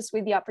 not just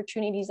with the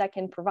opportunities I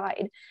can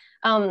provide.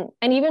 And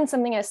even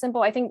something as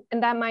simple, I think,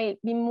 and that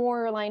might be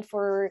more aligned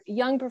for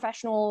young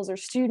professionals or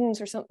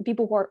students or some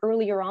people who are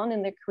earlier on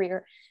in their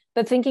career,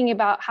 but thinking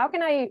about how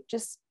can I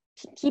just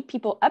keep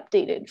people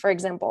updated, for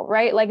example,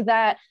 right? Like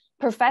that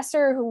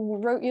professor who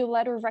wrote you a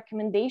letter of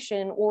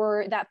recommendation,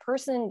 or that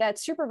person, that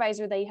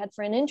supervisor that you had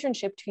for an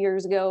internship 2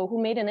 years ago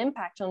who made an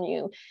impact on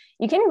you.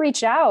 You can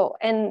reach out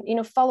and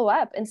follow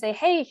up and say,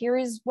 hey, here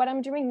is what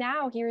I'm doing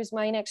now, here's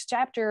my next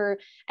chapter,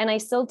 and I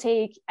still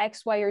take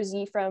X, Y, or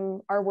Z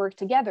from our work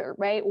together,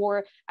 right?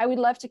 Or I would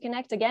love to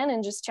connect again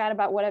and just chat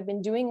about what I've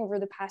been doing over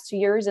the past 2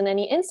 years and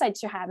any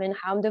insights you have in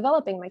how I'm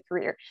developing my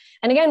career.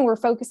 And again, we're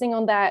focusing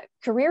on that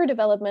career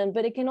development,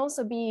 but it can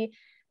also be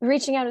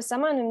reaching out to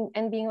someone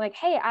and being like,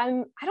 hey, I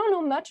don't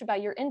know much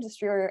about your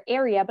industry or your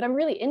area, but I'm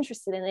really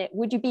interested in it.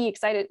 Would you be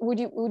excited? Would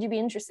you be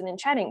interested in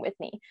chatting with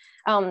me?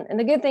 And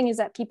the good thing is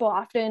that people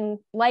often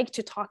like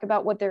to talk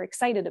about what they're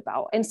excited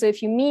about. And so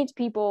if you meet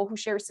people who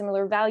share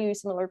similar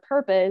values, similar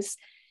purpose,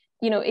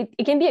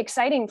 it can be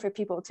exciting for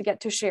people to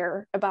get to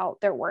share about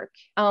their work.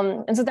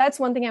 And so that's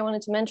one thing I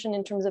wanted to mention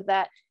in terms of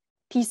that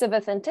piece of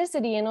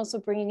authenticity, and also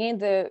bringing in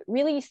the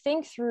really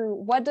think through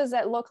what does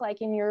that look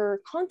like in your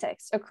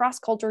context across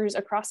cultures,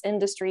 across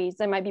industries.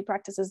 There might be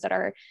practices that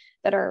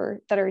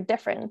are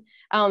different.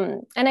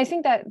 And I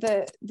think that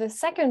the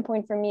second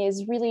point for me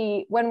is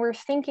really when we're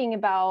thinking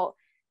about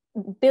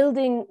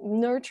building,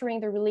 nurturing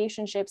the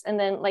relationships, and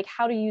then like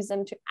how to use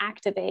them to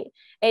activate,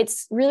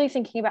 it's really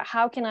thinking about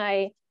how can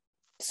I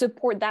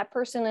support that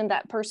person and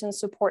that person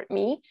support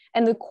me,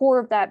 and the core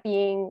of that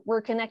being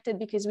we're connected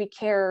because we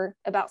care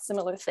about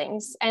similar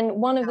things. And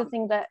one of the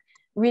things that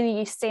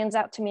really stands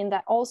out to me in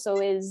that also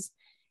is,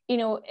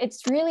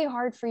 it's really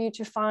hard for you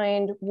to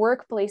find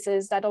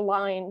workplaces that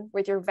align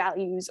with your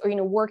values, or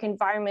work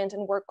environment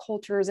and work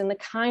cultures and the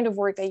kind of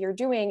work that you're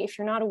doing if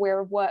you're not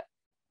aware of what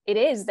it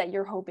is that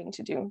you're hoping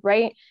to do,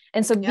 right?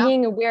 And so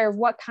being aware of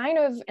what kind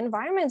of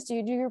environments do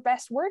you do your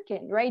best work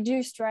in, right? Do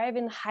you strive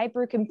in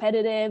hyper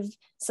competitive,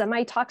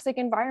 semi-toxic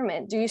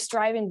environment? Do you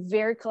strive in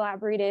very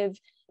collaborative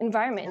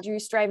environment? Do you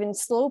strive in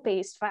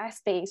slow-paced,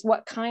 fast-paced?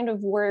 What kind of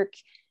work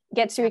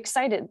gets you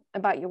excited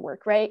about your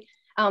work, right?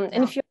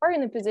 And if you are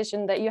in a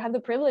position that you have the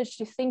privilege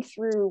to think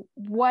through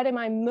what am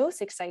I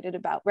most excited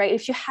about, right?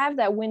 If you have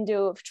that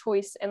window of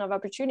choice and of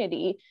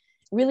opportunity,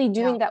 really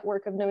doing that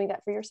work of knowing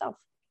that for yourself.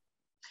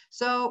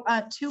 So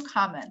 2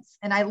 comments,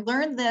 and I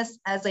learned this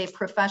as a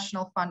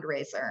professional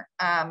fundraiser.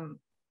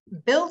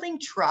 Building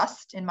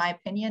trust, in my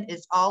opinion,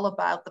 is all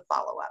about the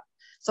follow-up.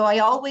 So I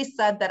always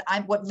said that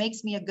what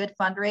makes me a good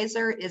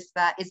fundraiser is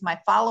my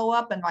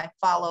follow-up and my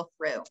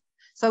follow-through.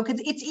 So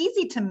because it's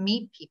easy to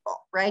meet people,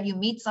 right? You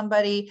meet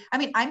somebody. I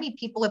mean, I meet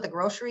people at the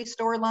grocery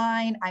store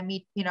line. I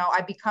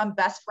become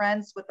best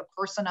friends with the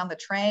person on the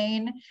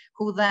train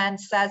who then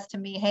says to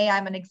me, hey,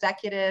 I'm an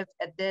executive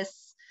at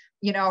this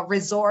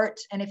resort.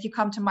 And if you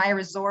come to my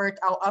resort,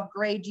 I'll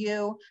upgrade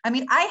you. I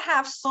mean, I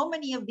have so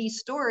many of these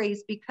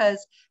stories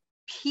because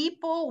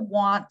people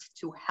want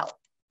to help,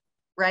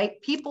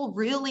 right? People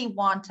really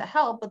want to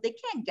help, but they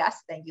can't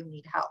guess that you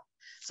need help.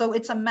 So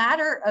it's a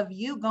matter of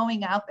you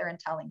going out there and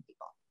telling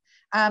people.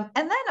 And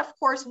then of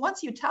course,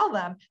 once you tell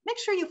them, make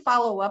sure you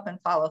follow up and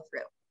follow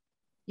through.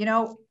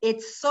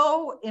 It's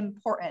so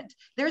important.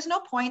 There's no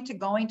point to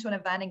going to an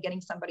event and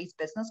getting somebody's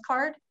business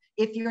card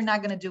if you're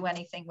not going to do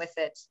anything with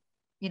it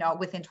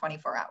within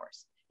 24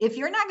 hours. If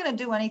you're not going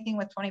to do anything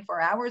with 24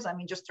 hours, I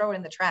mean, just throw it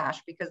in the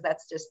trash, because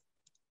that's just,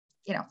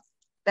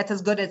 that's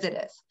as good as it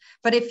is.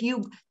 But if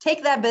you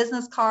take that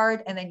business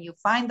card and then you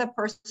find the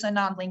person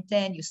on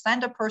LinkedIn, you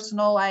send a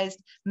personalized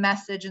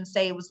message and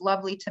say, it was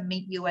lovely to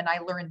meet you and I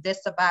learned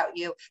this about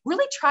you.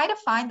 Really try to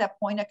find that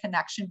point of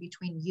connection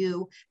between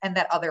you and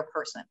that other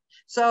person.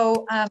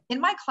 So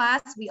in my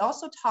class, we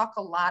also talk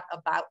a lot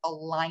about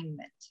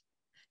alignment.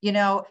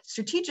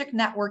 Strategic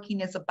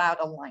networking is about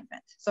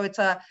alignment. So it's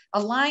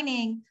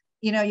aligning,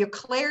 your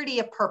clarity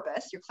of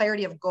purpose, your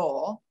clarity of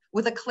goal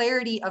with a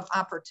clarity of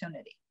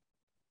opportunity.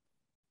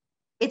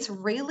 It's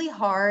really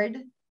hard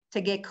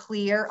to get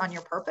clear on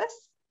your purpose,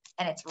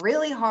 and it's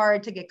really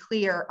hard to get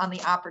clear on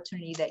the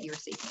opportunity that you're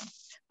seeking.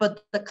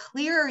 But the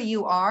clearer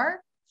you are,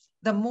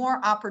 the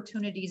more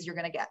opportunities you're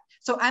going to get.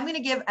 So I'm going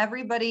to give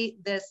everybody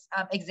this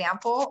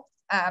example.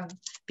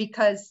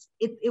 Because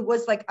it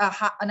was like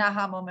an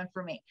aha moment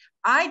for me.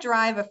 I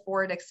drive a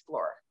Ford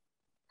Explorer.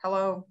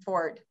 Hello,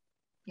 Ford.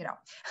 The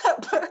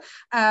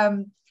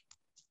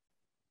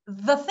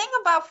thing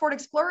about Ford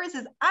Explorers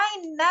is I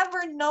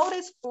never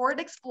noticed Ford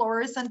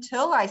Explorers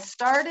until I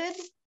started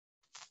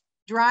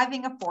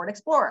driving a Ford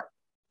Explorer.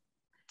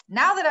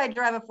 Now that I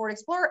drive a Ford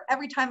Explorer,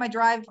 every time I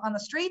drive on the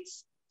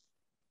streets,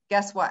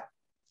 guess what?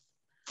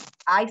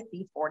 I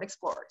see Ford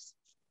Explorers.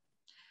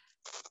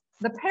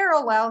 The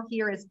parallel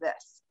here is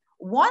this.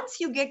 Once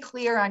you get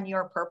clear on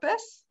your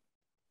purpose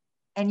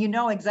and you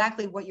know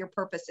exactly what your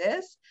purpose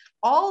is,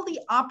 all the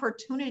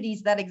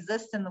opportunities that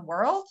exist in the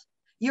world,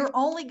 you're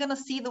only going to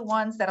see the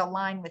ones that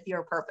align with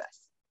your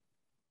purpose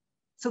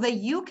so that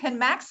you can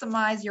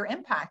maximize your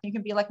impact. You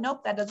can be like,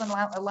 nope, that doesn't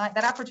align,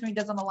 that opportunity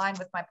doesn't align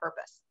with my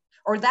purpose,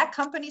 or that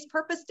company's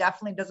purpose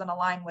definitely doesn't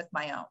align with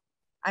my own.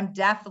 I'm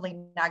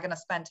definitely not going to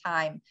spend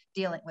time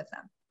dealing with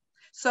them.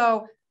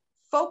 So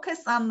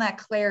focus on that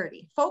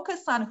clarity.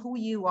 Focus on who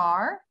you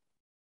are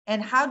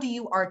and how do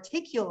you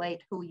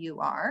articulate who you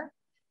are.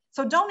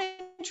 So don't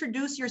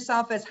introduce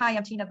yourself as, hi,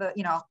 I'm Tina,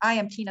 I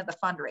am Tina, the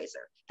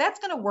fundraiser. That's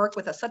going to work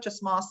with such a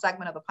small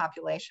segment of the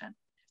population.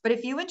 But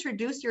if you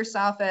introduce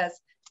yourself as,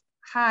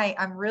 hi,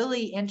 I'm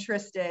really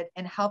interested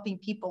in helping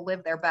people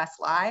live their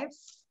best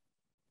lives,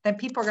 then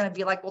people are going to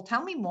be like, well,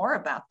 tell me more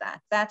about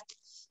that.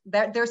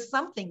 There's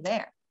something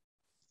there.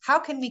 How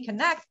can we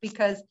connect?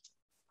 Because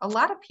a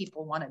lot of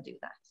people want to do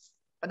that,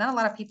 but not a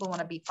lot of people want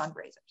to be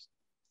fundraisers.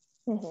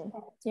 Mm-hmm.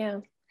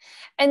 Yeah.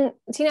 And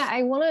Tina,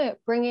 I want to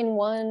bring in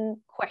one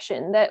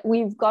question that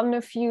we've gotten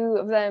a few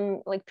of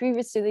them like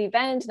previous to the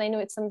event. And I know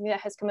it's something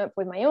that has come up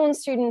with my own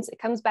students. It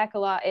comes back a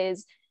lot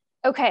is,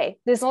 okay,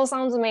 this all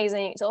sounds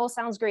amazing. It all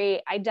sounds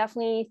great. I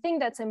definitely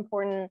think that's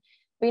important.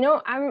 But, you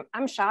know,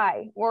 I'm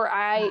shy, or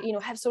I, you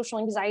know, have social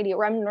anxiety,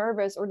 or I'm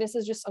nervous, or this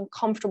is just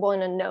uncomfortable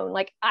and unknown.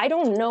 Like, I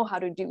don't know how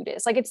to do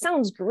this. Like, it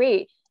sounds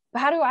great, but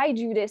how do I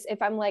do this if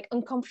I'm like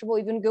uncomfortable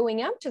even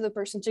going up to the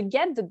person to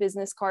get the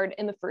business card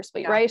in the first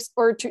place, right?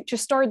 Or to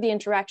start the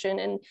interaction.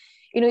 And,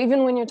 you know,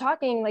 even when you're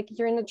talking, like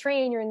you're in the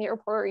train, you're in the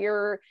airport,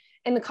 you're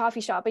in the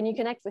coffee shop, and you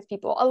connect with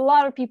people. A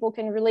lot of people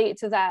can relate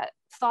to that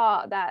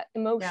thought, that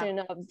emotion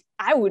of,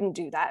 I wouldn't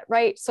do that,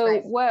 right? So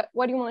what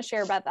do you want to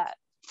share about that?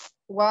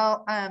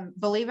 Well,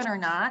 believe it or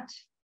not,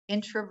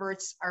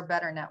 introverts are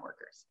better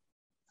networkers.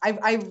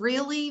 I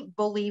really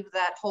believe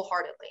that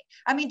wholeheartedly.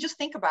 I mean, just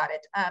think about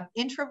it.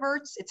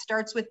 Introverts, it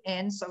starts with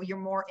in, so you're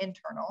more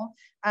internal.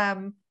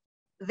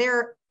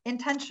 They're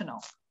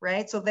intentional,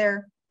 right? So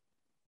they're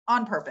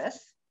on purpose.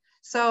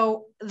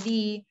 So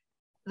the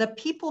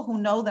people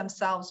who know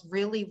themselves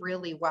really,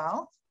 really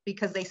well,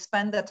 because they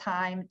spend the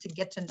time to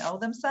get to know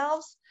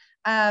themselves,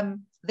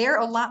 they're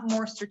a lot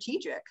more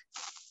strategic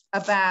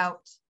about,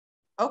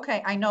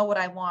 okay, I know what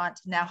I want.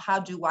 Now, how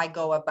do I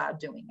go about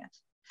doing it?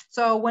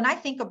 So when I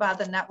think about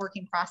the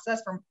networking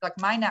process, from like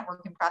my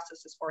networking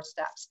process is 4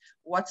 steps.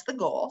 What's the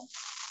goal?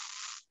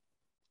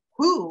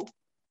 Who,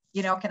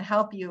 you know, can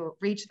help you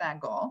reach that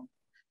goal?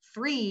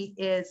 3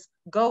 is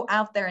go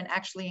out there and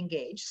actually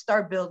engage,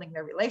 start building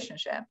the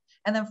relationship.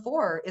 And then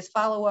 4 is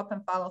follow up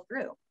and follow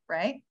through,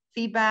 right?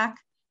 Feedback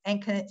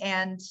and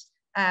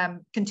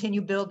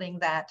continue building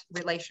that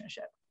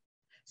relationship.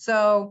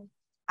 So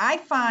I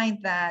find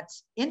that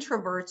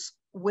introverts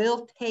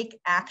will take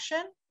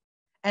action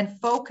and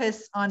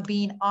focus on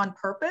being on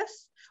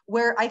purpose,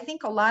 where I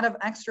think a lot of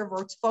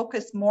extroverts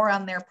focus more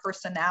on their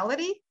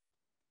personality,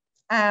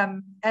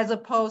 as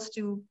opposed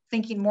to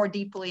thinking more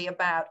deeply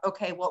about,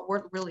 okay, what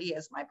really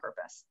is my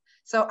purpose?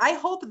 So I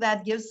hope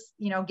that gives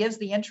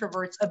the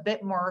introverts a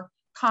bit more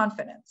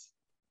confidence,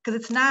 because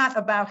it's not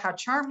about how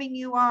charming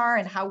you are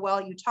and how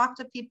well you talk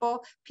to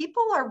people.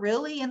 People are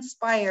really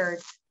inspired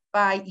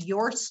by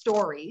your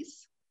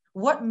stories,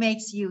 what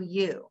makes you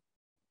you,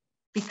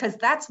 because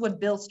that's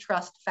what builds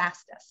trust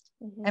fastest.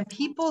 Mm-hmm. And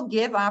people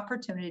give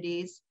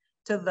opportunities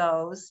to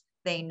those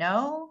they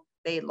know,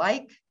 they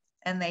like,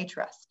 and they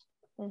trust.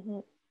 Mm-hmm.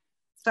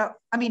 So,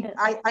 I mean,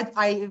 I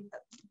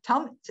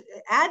tell me to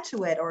add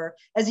to it, or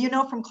as you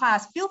know from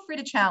class, feel free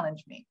to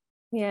challenge me.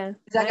 Yeah,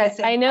 like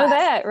I know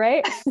that,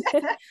 right?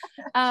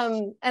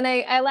 And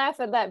I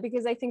laugh at that,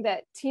 because I think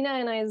that Tina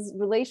and I's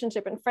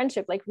relationship and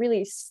friendship like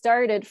really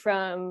started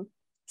from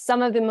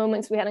some of the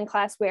moments we had in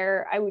class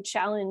where I would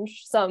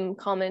challenge some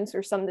comments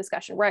or some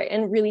discussion, right?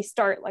 And really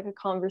start like a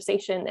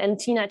conversation, and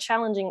Tina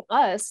challenging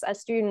us as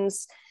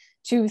students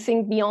to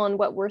think beyond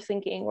what we're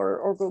thinking,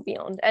 or go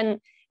beyond.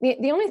 And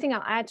the only thing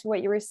I'll add to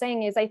what you were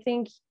saying is I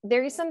think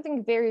there is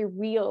something very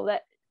real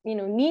that, you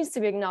know, needs to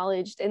be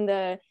acknowledged in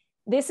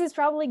this is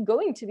probably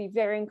going to be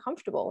very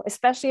uncomfortable,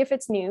 especially if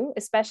it's new,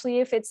 especially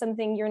if it's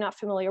something you're not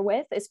familiar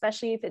with,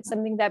 especially if it's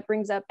something that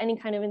brings up any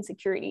kind of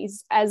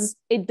insecurities, as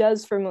it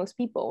does for most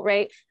people,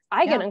 right?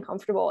 I get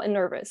uncomfortable and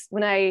nervous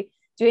when I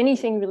do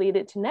anything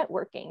related to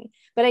networking.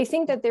 But I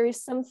think that there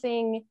is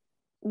something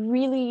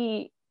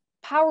really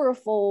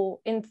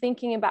powerful in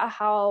thinking about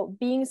how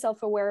being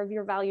self-aware of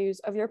your values,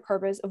 of your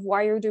purpose, of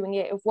why you're doing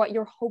it, of what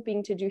you're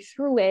hoping to do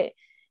through it,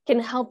 can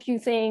help you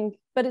think,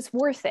 but it's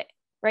worth it,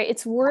 right?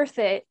 It's worth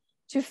it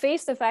to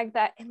face the fact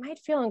that it might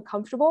feel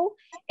uncomfortable,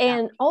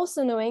 and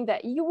also knowing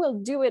that you will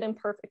do it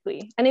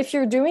imperfectly. And if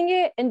you're doing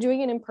it and doing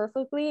it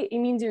imperfectly, it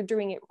means you're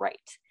doing it right.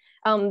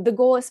 The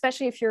goal,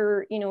 especially if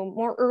you're, you know,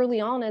 more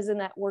early on as a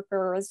networker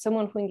or as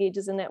someone who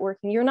engages in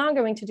networking, you're not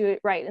going to do it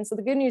right. And so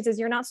the good news is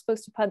you're not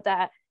supposed to put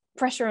that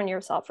pressure on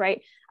yourself,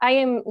 right? I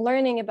am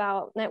learning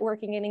about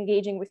networking and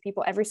engaging with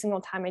people every single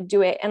time I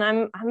do it. And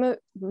I'm a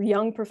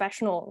young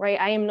professional, right?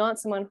 I am not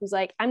someone who's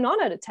like, I'm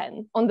not at a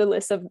 10 on the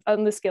list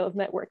on the scale of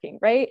networking,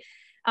 right?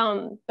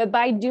 But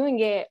by doing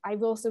it,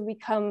 I've also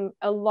become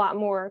a lot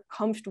more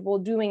comfortable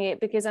doing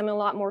it, because I'm a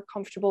lot more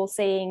comfortable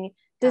saying,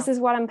 this is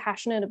what I'm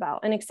passionate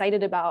about and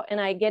excited about.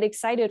 And I get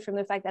excited from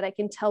the fact that I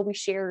can tell we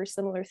share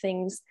similar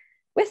things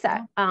with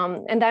that.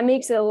 And that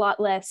makes it a lot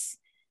less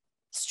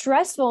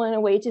stressful in a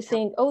way to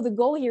think, oh, the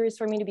goal here is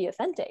for me to be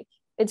authentic.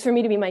 It's for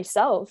me to be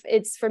myself.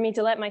 It's for me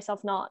to let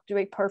myself not do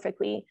it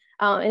perfectly.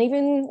 And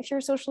even if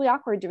you're socially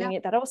awkward doing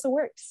it, that also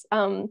works.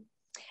 And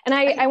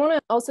I want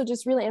to also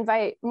just really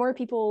invite more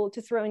people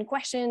to throw in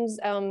questions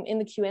in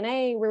the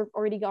Q&A. We've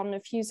already gotten a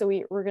few, so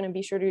we're going to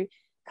be sure to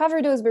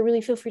cover those, but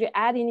really feel free to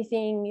add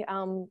anything. I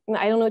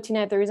don't know,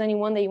 Tina, if there is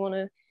anyone that you want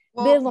to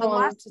build on. The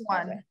last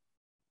one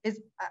is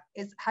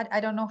I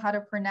don't know how to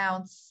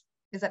pronounce.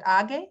 Is it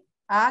Age?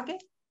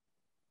 Age?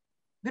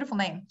 Beautiful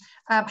name.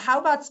 How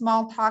about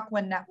small talk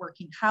when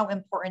networking? How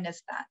important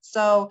is that?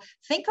 So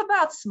think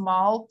about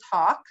small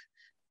talk,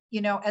 you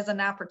know, as an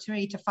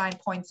opportunity to find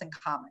points in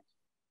common.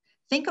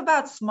 Think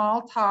about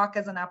small talk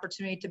as an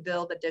opportunity to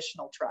build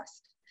additional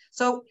trust.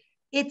 So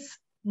it's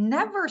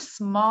never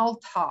small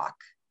talk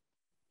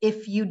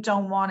if you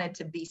don't want it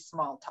to be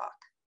small talk.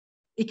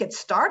 It could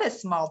start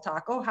as small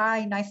talk. Oh,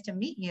 hi, nice to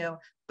meet you.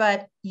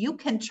 But you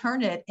can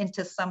turn it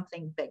into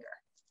something bigger.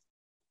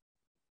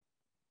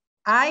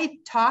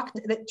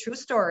 True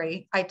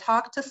story, I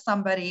talked to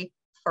somebody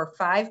for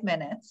 5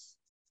 minutes.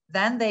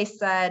 Then they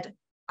said,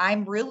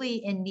 I'm really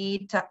in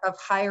need of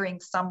hiring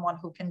someone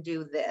who can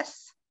do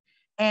this.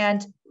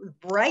 And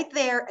right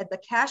there at the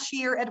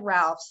cashier at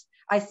Ralph's,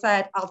 I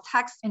said, I'll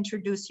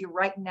introduce you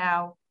right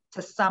now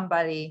to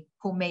somebody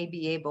who may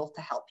be able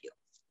to help you.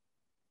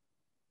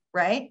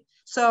 Right?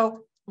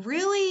 So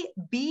really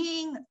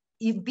being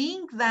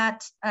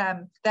that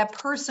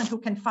person who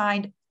can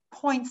find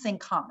points in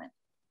common,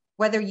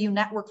 whether you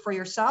network for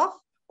yourself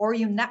or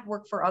you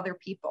network for other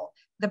people.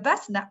 The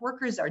best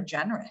networkers are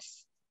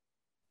generous.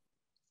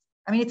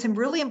 I mean, it's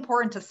really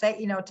important to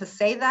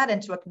say that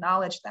and to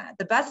acknowledge that.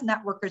 The best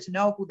networkers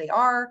know who they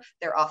are,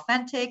 they're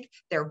authentic,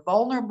 they're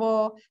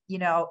vulnerable, they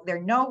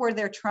know where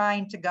they're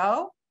trying to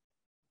go.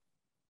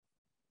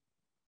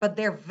 But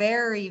they're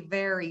very,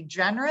 very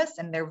generous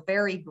and they're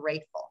very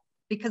grateful,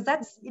 because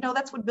that's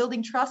what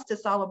building trust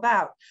is all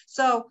about.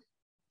 So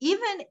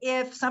even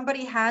if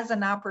somebody has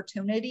an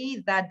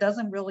opportunity that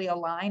doesn't really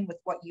align with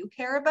what you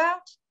care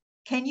about,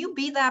 can you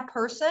be that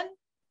person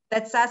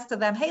that says to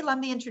them, hey, let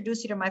me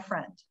introduce you to my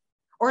friend,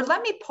 or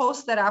let me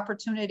post that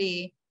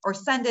opportunity or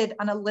send it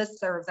on a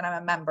listserv that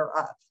I'm a member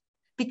of?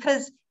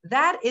 Because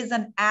that is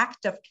an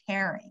act of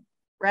caring,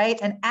 right?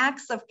 And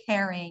acts of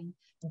caring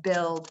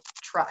build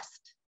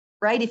trust,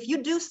 right? If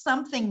you do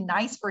something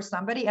nice for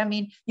somebody, I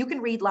mean, you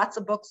can read lots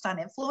of books on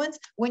influence.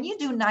 When you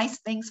do nice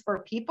things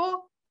for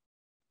people,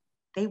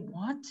 they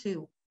want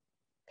to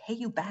pay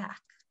you back,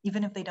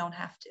 even if they don't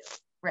have to,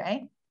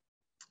 right?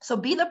 So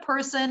be the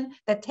person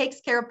that takes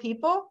care of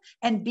people,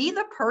 and be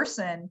the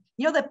person,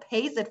 that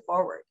pays it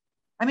forward.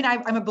 I mean,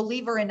 I'm a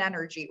believer in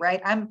energy,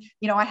 right?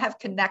 I have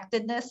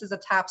connectedness as a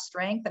top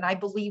strength, and I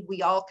believe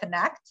we all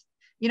connect.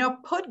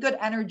 Put good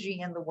energy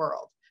in the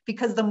world,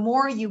 because the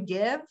more you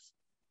give,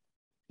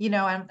 and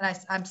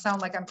I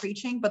sound like I'm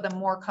preaching, but the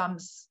more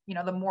comes,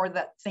 the more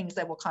that things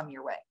that will come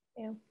your way.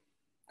 Yeah.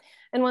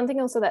 And one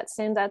thing also that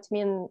stands out to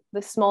me in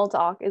the small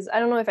talk is, I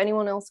don't know if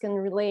anyone else can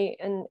relate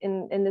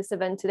in this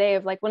event today,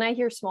 of like, when I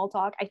hear small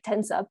talk, I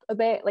tense up a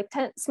bit. Like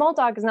small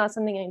talk is not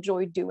something I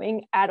enjoy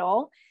doing at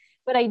all,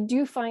 but I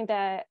do find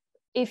that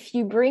if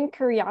you bring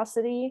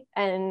curiosity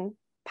and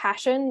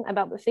passion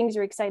about the things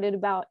you're excited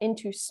about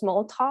into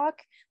small talk,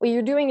 what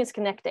you're doing is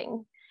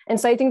connecting. And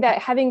so I think that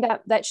having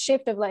that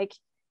shift of like,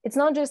 it's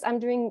not just I'm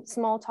doing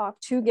small talk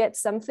to get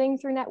something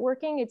through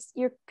networking, it's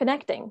you're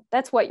connecting.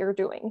 That's what you're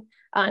doing.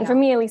 And for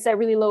me, at least, that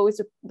really lowers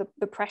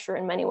the pressure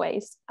in many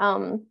ways.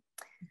 I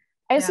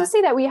also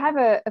see that we have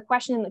a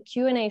question in the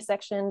Q&A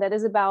section that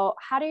is about,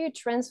 how do you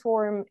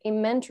transform a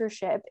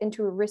mentorship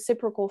into a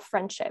reciprocal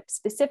friendship?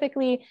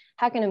 Specifically,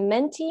 how can a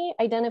mentee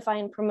identify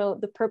and promote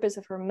the purpose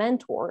of her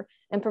mentor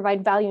and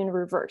provide value in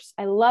reverse?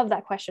 I love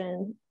that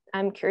question.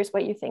 I'm curious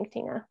what you think,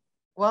 Tina.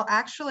 Well,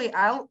 actually,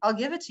 I'll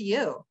give it to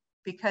you,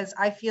 because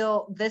I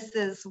feel this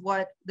is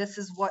what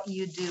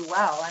you do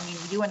well. I mean,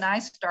 you and I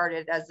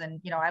started as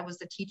I was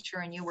the teacher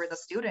and you were the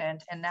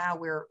student, and now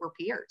we're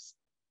peers.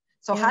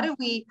 So how do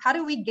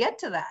we get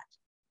to that?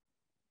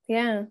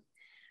 Yeah,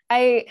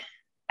 I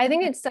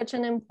think it's such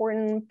an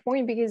important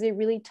point, because it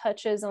really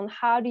touches on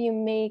how do you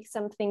make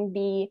something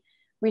be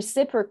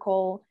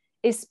reciprocal,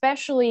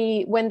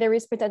 especially when there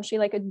is potentially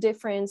like a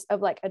difference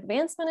of like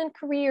advancement in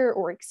career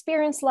or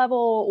experience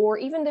level, or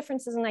even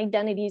differences in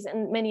identities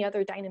and many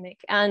other dynamic.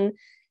 And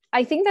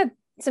I think that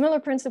similar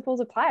principles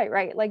apply,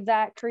 right? Like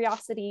that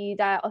curiosity,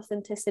 that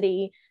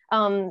authenticity,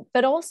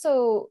 but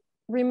also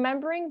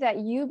remembering that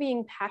you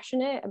being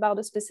passionate about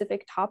a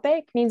specific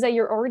topic means that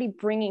you're already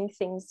bringing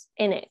things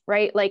in it,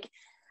 right? Like,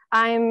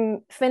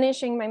 I'm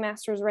finishing my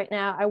master's right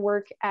now. I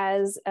work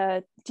as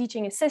a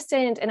teaching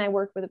assistant and I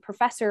work with a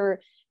professor,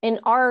 and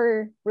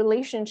our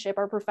relationship,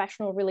 our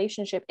professional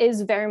relationship,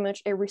 is very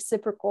much a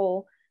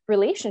reciprocal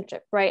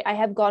relationship, right? I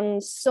have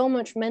gotten so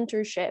much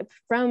mentorship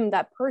from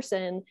that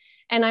person,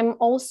 and I'm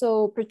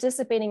also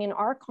participating in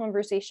our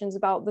conversations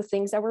about the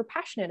things that we're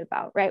passionate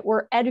about, right?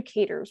 We're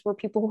educators, we're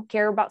people who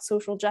care about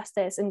social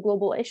justice and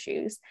global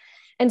issues.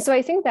 And so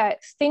I think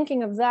that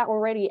thinking of that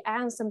already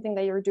as something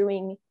that you're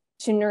doing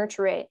to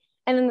nurture it.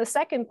 And then the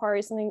second part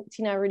is something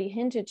Tina already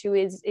hinted to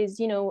is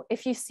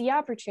if you see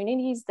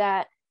opportunities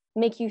that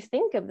make you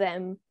think of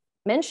them,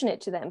 mention it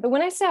to them. But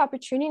when I say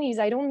opportunities,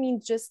 I don't mean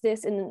just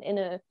this in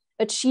a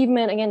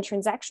achievement, again,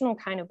 transactional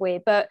kind of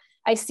way, but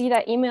I see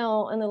that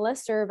email in the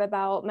listserv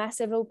about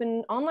massive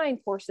open online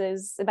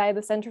courses by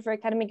the Center for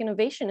Academic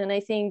Innovation. And I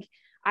think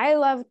I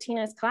love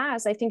Tina's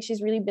class. I think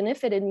she's really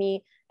benefited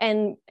me,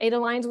 and it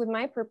aligns with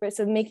my purpose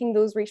of making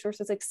those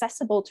resources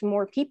accessible to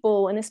more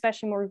people, and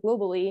especially more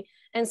globally.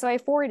 And so I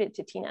forwarded it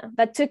to Tina.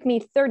 That took me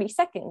 30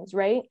 seconds,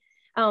 right?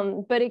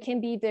 But it can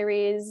be, there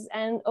is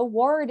an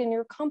award in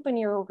your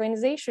company or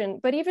organization,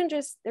 but even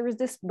just there was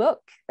this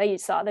book that you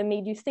saw that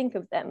made you think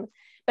of them.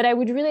 But I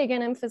would really,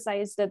 again,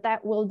 emphasize that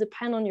that will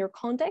depend on your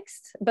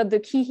context. But the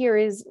key here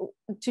is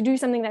to do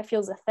something that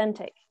feels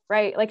authentic,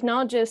 right? Like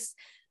not just,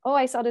 oh,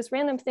 I saw this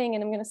random thing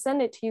and I'm going to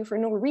send it to you for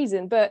no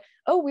reason, but,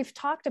 oh, we've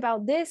talked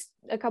about this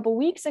a couple of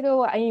weeks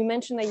ago and you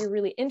mentioned that you're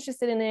really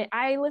interested in it.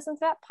 I listened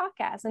to that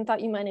podcast and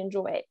thought you might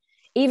enjoy it.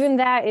 Even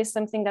that is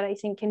something that I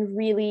think can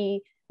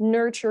really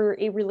nurture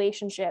a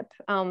relationship.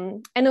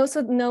 And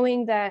also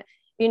knowing that,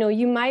 you know,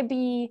 you might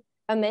be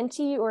a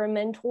mentee or a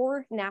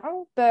mentor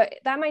now, but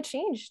that might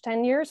change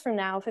 10 years from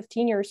now,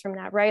 15 years from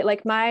now, right?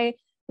 Like my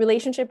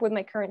relationship with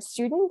my current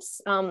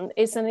students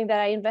is something that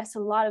I invest a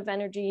lot of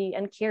energy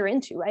and care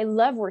into. I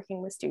love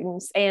working with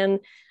students, and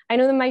I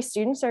know that my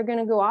students are going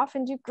to go off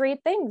and do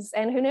great things.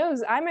 And who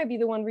knows, I might be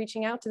the one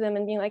reaching out to them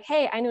and being like,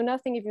 hey, I know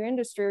nothing of your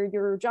industry or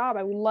your job.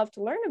 I would love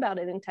to learn about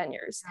it in 10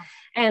 years.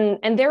 And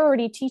they're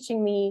already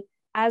teaching me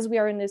as we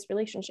are in this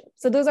relationship.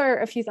 So those are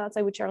a few thoughts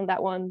I would share on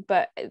that one,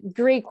 but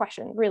great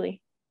question,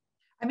 really.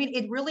 I mean,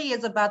 it really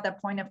is about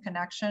that point of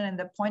connection, and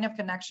the point of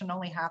connection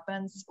only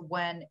happens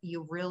when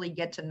you really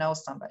get to know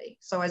somebody.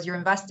 So as you're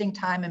investing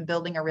time in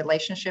building a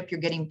relationship, you're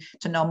getting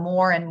to know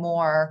more and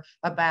more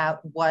about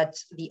what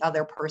the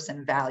other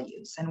person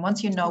values. And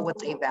once you know what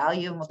they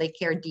value and what they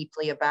care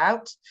deeply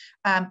about,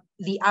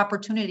 the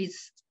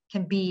opportunities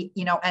can be,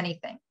 you know,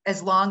 anything,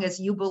 as long as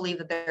you believe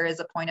that there is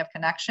a point of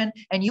connection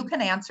and you can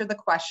answer the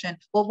question,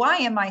 well, why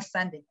am I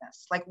sending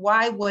this? Like,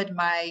 why would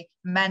my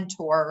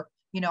mentor,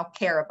 you know,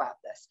 care about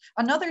this?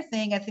 Another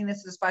thing, I think this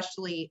is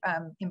especially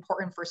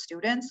important for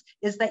students,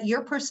 is that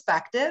your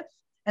perspective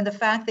and the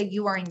fact that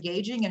you are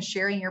engaging and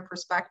sharing your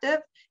perspective,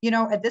 you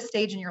know, at this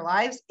stage in your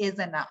lives is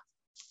enough.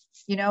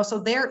 You know, so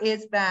there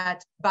is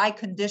that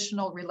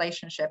biconditional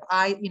relationship.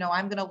 I'm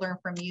going to learn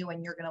from you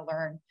and you're going to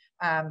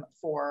learn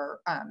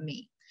for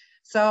me.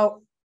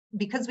 So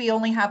because we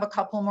only have a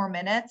couple more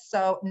minutes,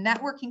 so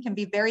networking can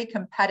be very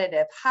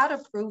competitive. How to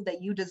prove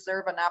that you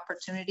deserve an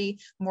opportunity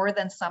more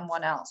than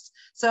someone else?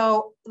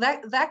 So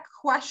that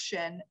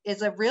question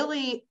is a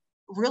really,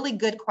 really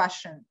good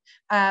question.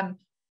 And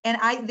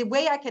the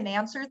way I can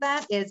answer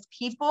that is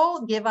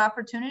people give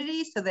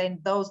opportunities to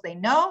those they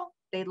know,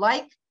 they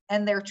like,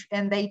 and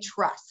they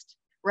trust,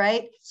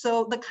 right?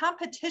 So the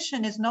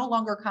competition is no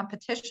longer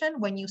competition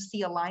when you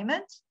see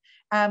alignment.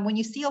 When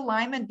you see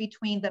alignment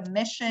between the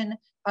mission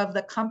of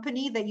the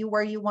company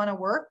where you want to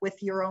work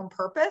with your own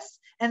purpose.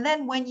 And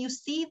then when you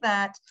see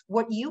that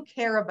what you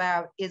care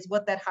about is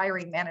what that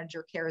hiring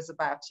manager cares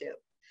about too.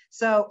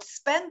 So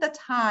spend the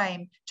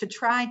time to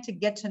try to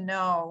get to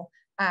know,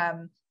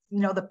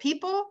 the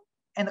people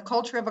and the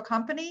culture of a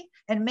company,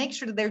 and make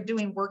sure that they're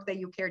doing work that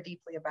you care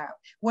deeply about.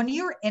 When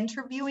you're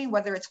interviewing,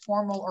 whether it's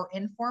formal or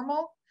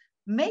informal,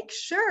 make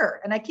sure,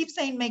 and I keep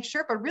saying make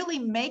sure, but really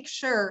make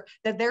sure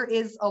that there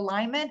is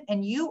alignment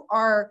and you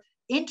are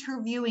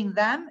interviewing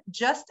them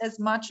just as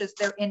much as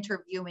they're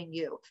interviewing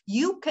you.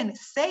 You can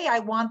say, I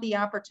want the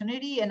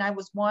opportunity and I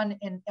was one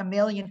in a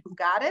million who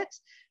got it.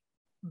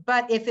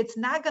 But if it's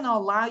not going to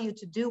allow you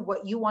to do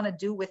what you want to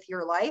do with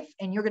your life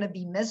and you're going to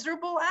be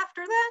miserable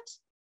after that,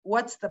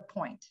 what's the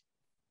point?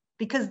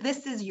 Because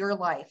this is your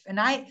life. And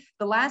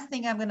the last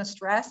thing I'm going to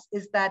stress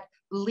is that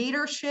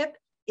leadership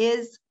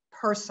is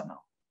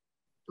personal.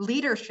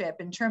 Leadership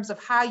in terms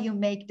of how you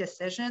make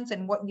decisions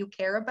and what you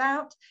care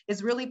about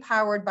is really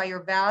powered by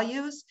your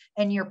values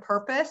and your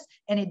purpose,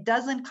 and it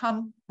doesn't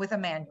come with a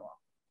manual.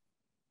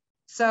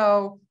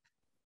 So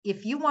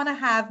if you want to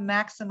have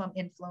maximum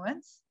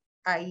influence,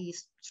 i.e.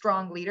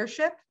 strong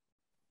leadership,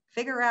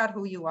 figure out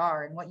who you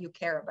are and what you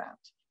care about,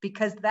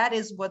 because that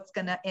is what's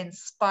going to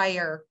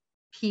inspire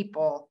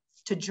people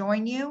to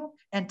join you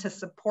and to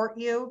support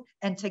you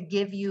and to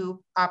give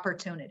you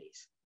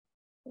opportunities.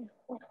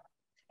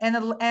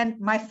 And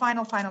my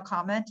final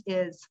comment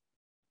is,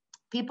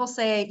 people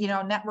say,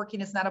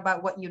 networking is not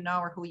about what you know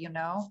or who you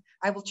know.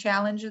 I will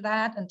challenge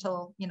that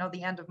until,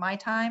 the end of my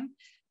time.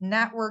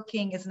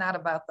 Networking is not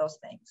about those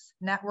things.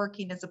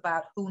 Networking is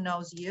about who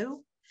knows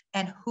you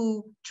and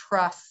who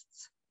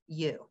trusts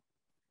you.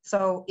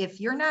 So if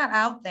you're not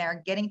out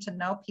there getting to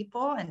know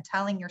people and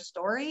telling your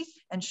story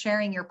and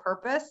sharing your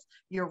purpose,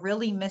 you're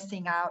really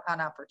missing out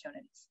on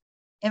opportunities.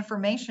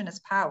 Information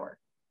is power,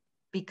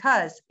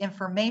 because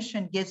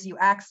information gives you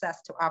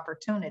access to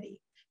opportunity,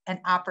 and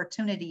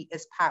opportunity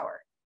is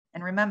power.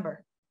 And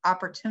remember,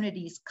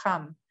 opportunities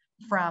come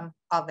from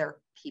other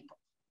people.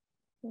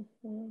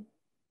 Mm-hmm.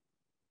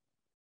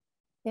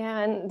 Yeah,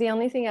 and the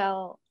only thing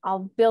I'll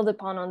build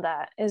upon on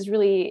that is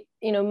really,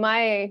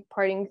 my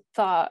parting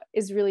thought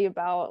is really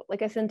about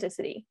like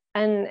authenticity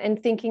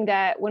and thinking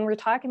that when we're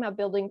talking about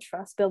building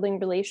trust, building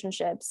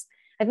relationships,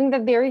 I think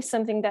that there is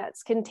something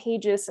that's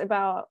contagious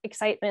about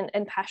excitement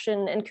and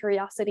passion and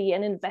curiosity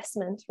and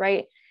investment,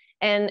 right?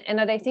 And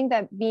that I think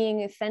that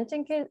being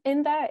authentic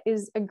in that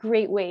is a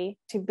great way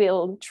to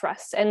build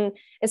trust. And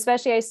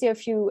especially I see a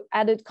few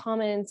added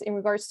comments in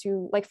regards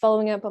to like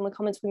following up on the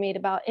comments we made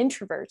about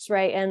introverts,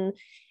 right? And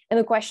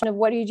the question of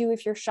what do you do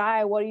if you're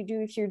shy? What do you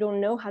do if you don't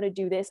know how to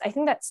do this? I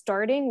think that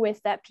starting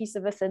with that piece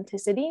of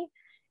authenticity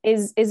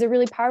is a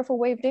really powerful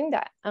way of doing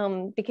that,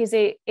 because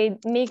it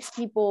makes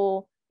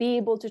people be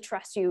able to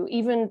trust you,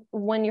 even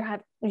when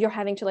you're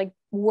having to like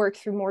work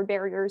through more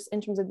barriers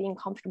in terms of being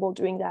comfortable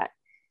doing that.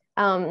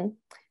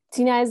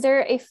 Tina, is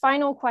there a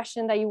final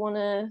question that you want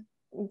to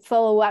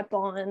follow up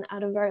on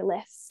out of our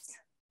list?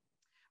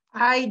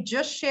 I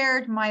just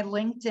shared my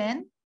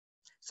LinkedIn.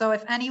 So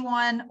if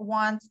anyone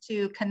wants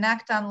to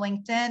connect on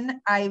LinkedIn,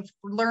 I've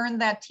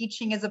learned that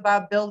teaching is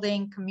about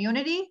building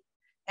community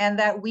and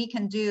that we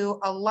can do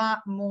a lot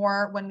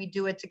more when we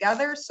do it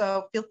together.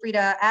 So feel free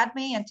to add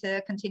me and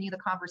to continue the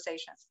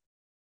conversation.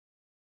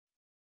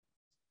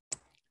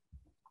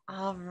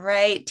 All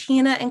right,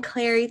 Tina and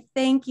Clary,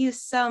 thank you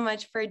so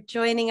much for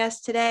joining us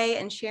today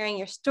and sharing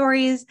your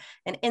stories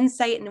and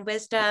insight and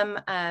wisdom.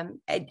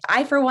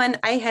 I, for one,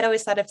 I had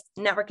always thought of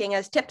networking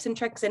as tips and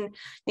tricks and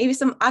maybe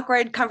some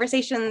awkward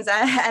conversations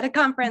at a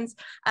conference.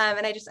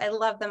 And I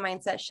love the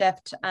mindset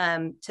shift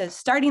to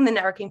starting the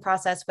networking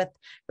process with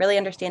really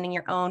understanding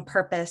your own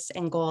purpose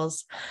and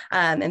goals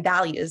and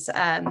values.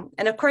 And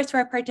of course, for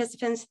our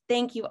participants,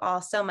 thank you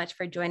all so much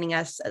for joining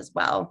us as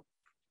well.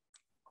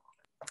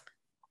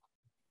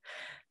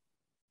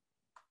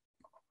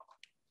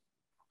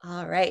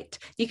 All right,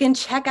 you can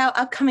check out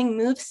upcoming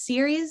MOVE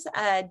series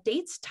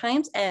dates,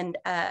 times, and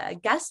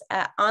guests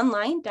at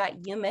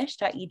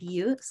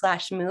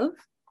online.umich.edu/move.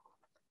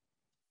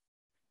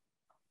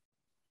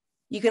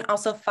 You can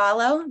also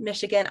follow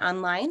Michigan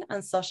Online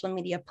on social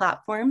media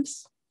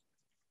platforms.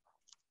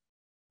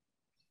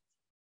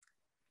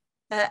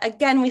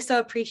 Again, we so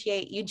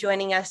appreciate you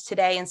joining us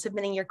today and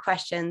submitting your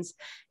questions.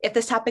 If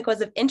this topic was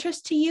of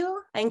interest to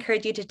you, I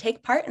encourage you to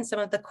take part in some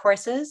of the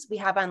courses we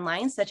have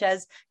online, such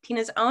as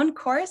Tina's own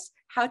course,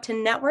 How to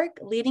Network,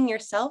 Leading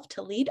Yourself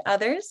to Lead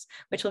Others,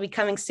 which will be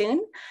coming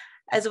soon,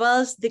 as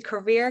well as the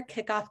Career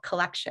Kickoff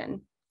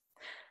Collection.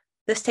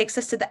 This takes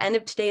us to the end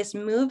of today's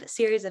MOVE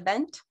series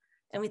event,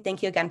 and we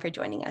thank you again for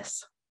joining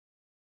us.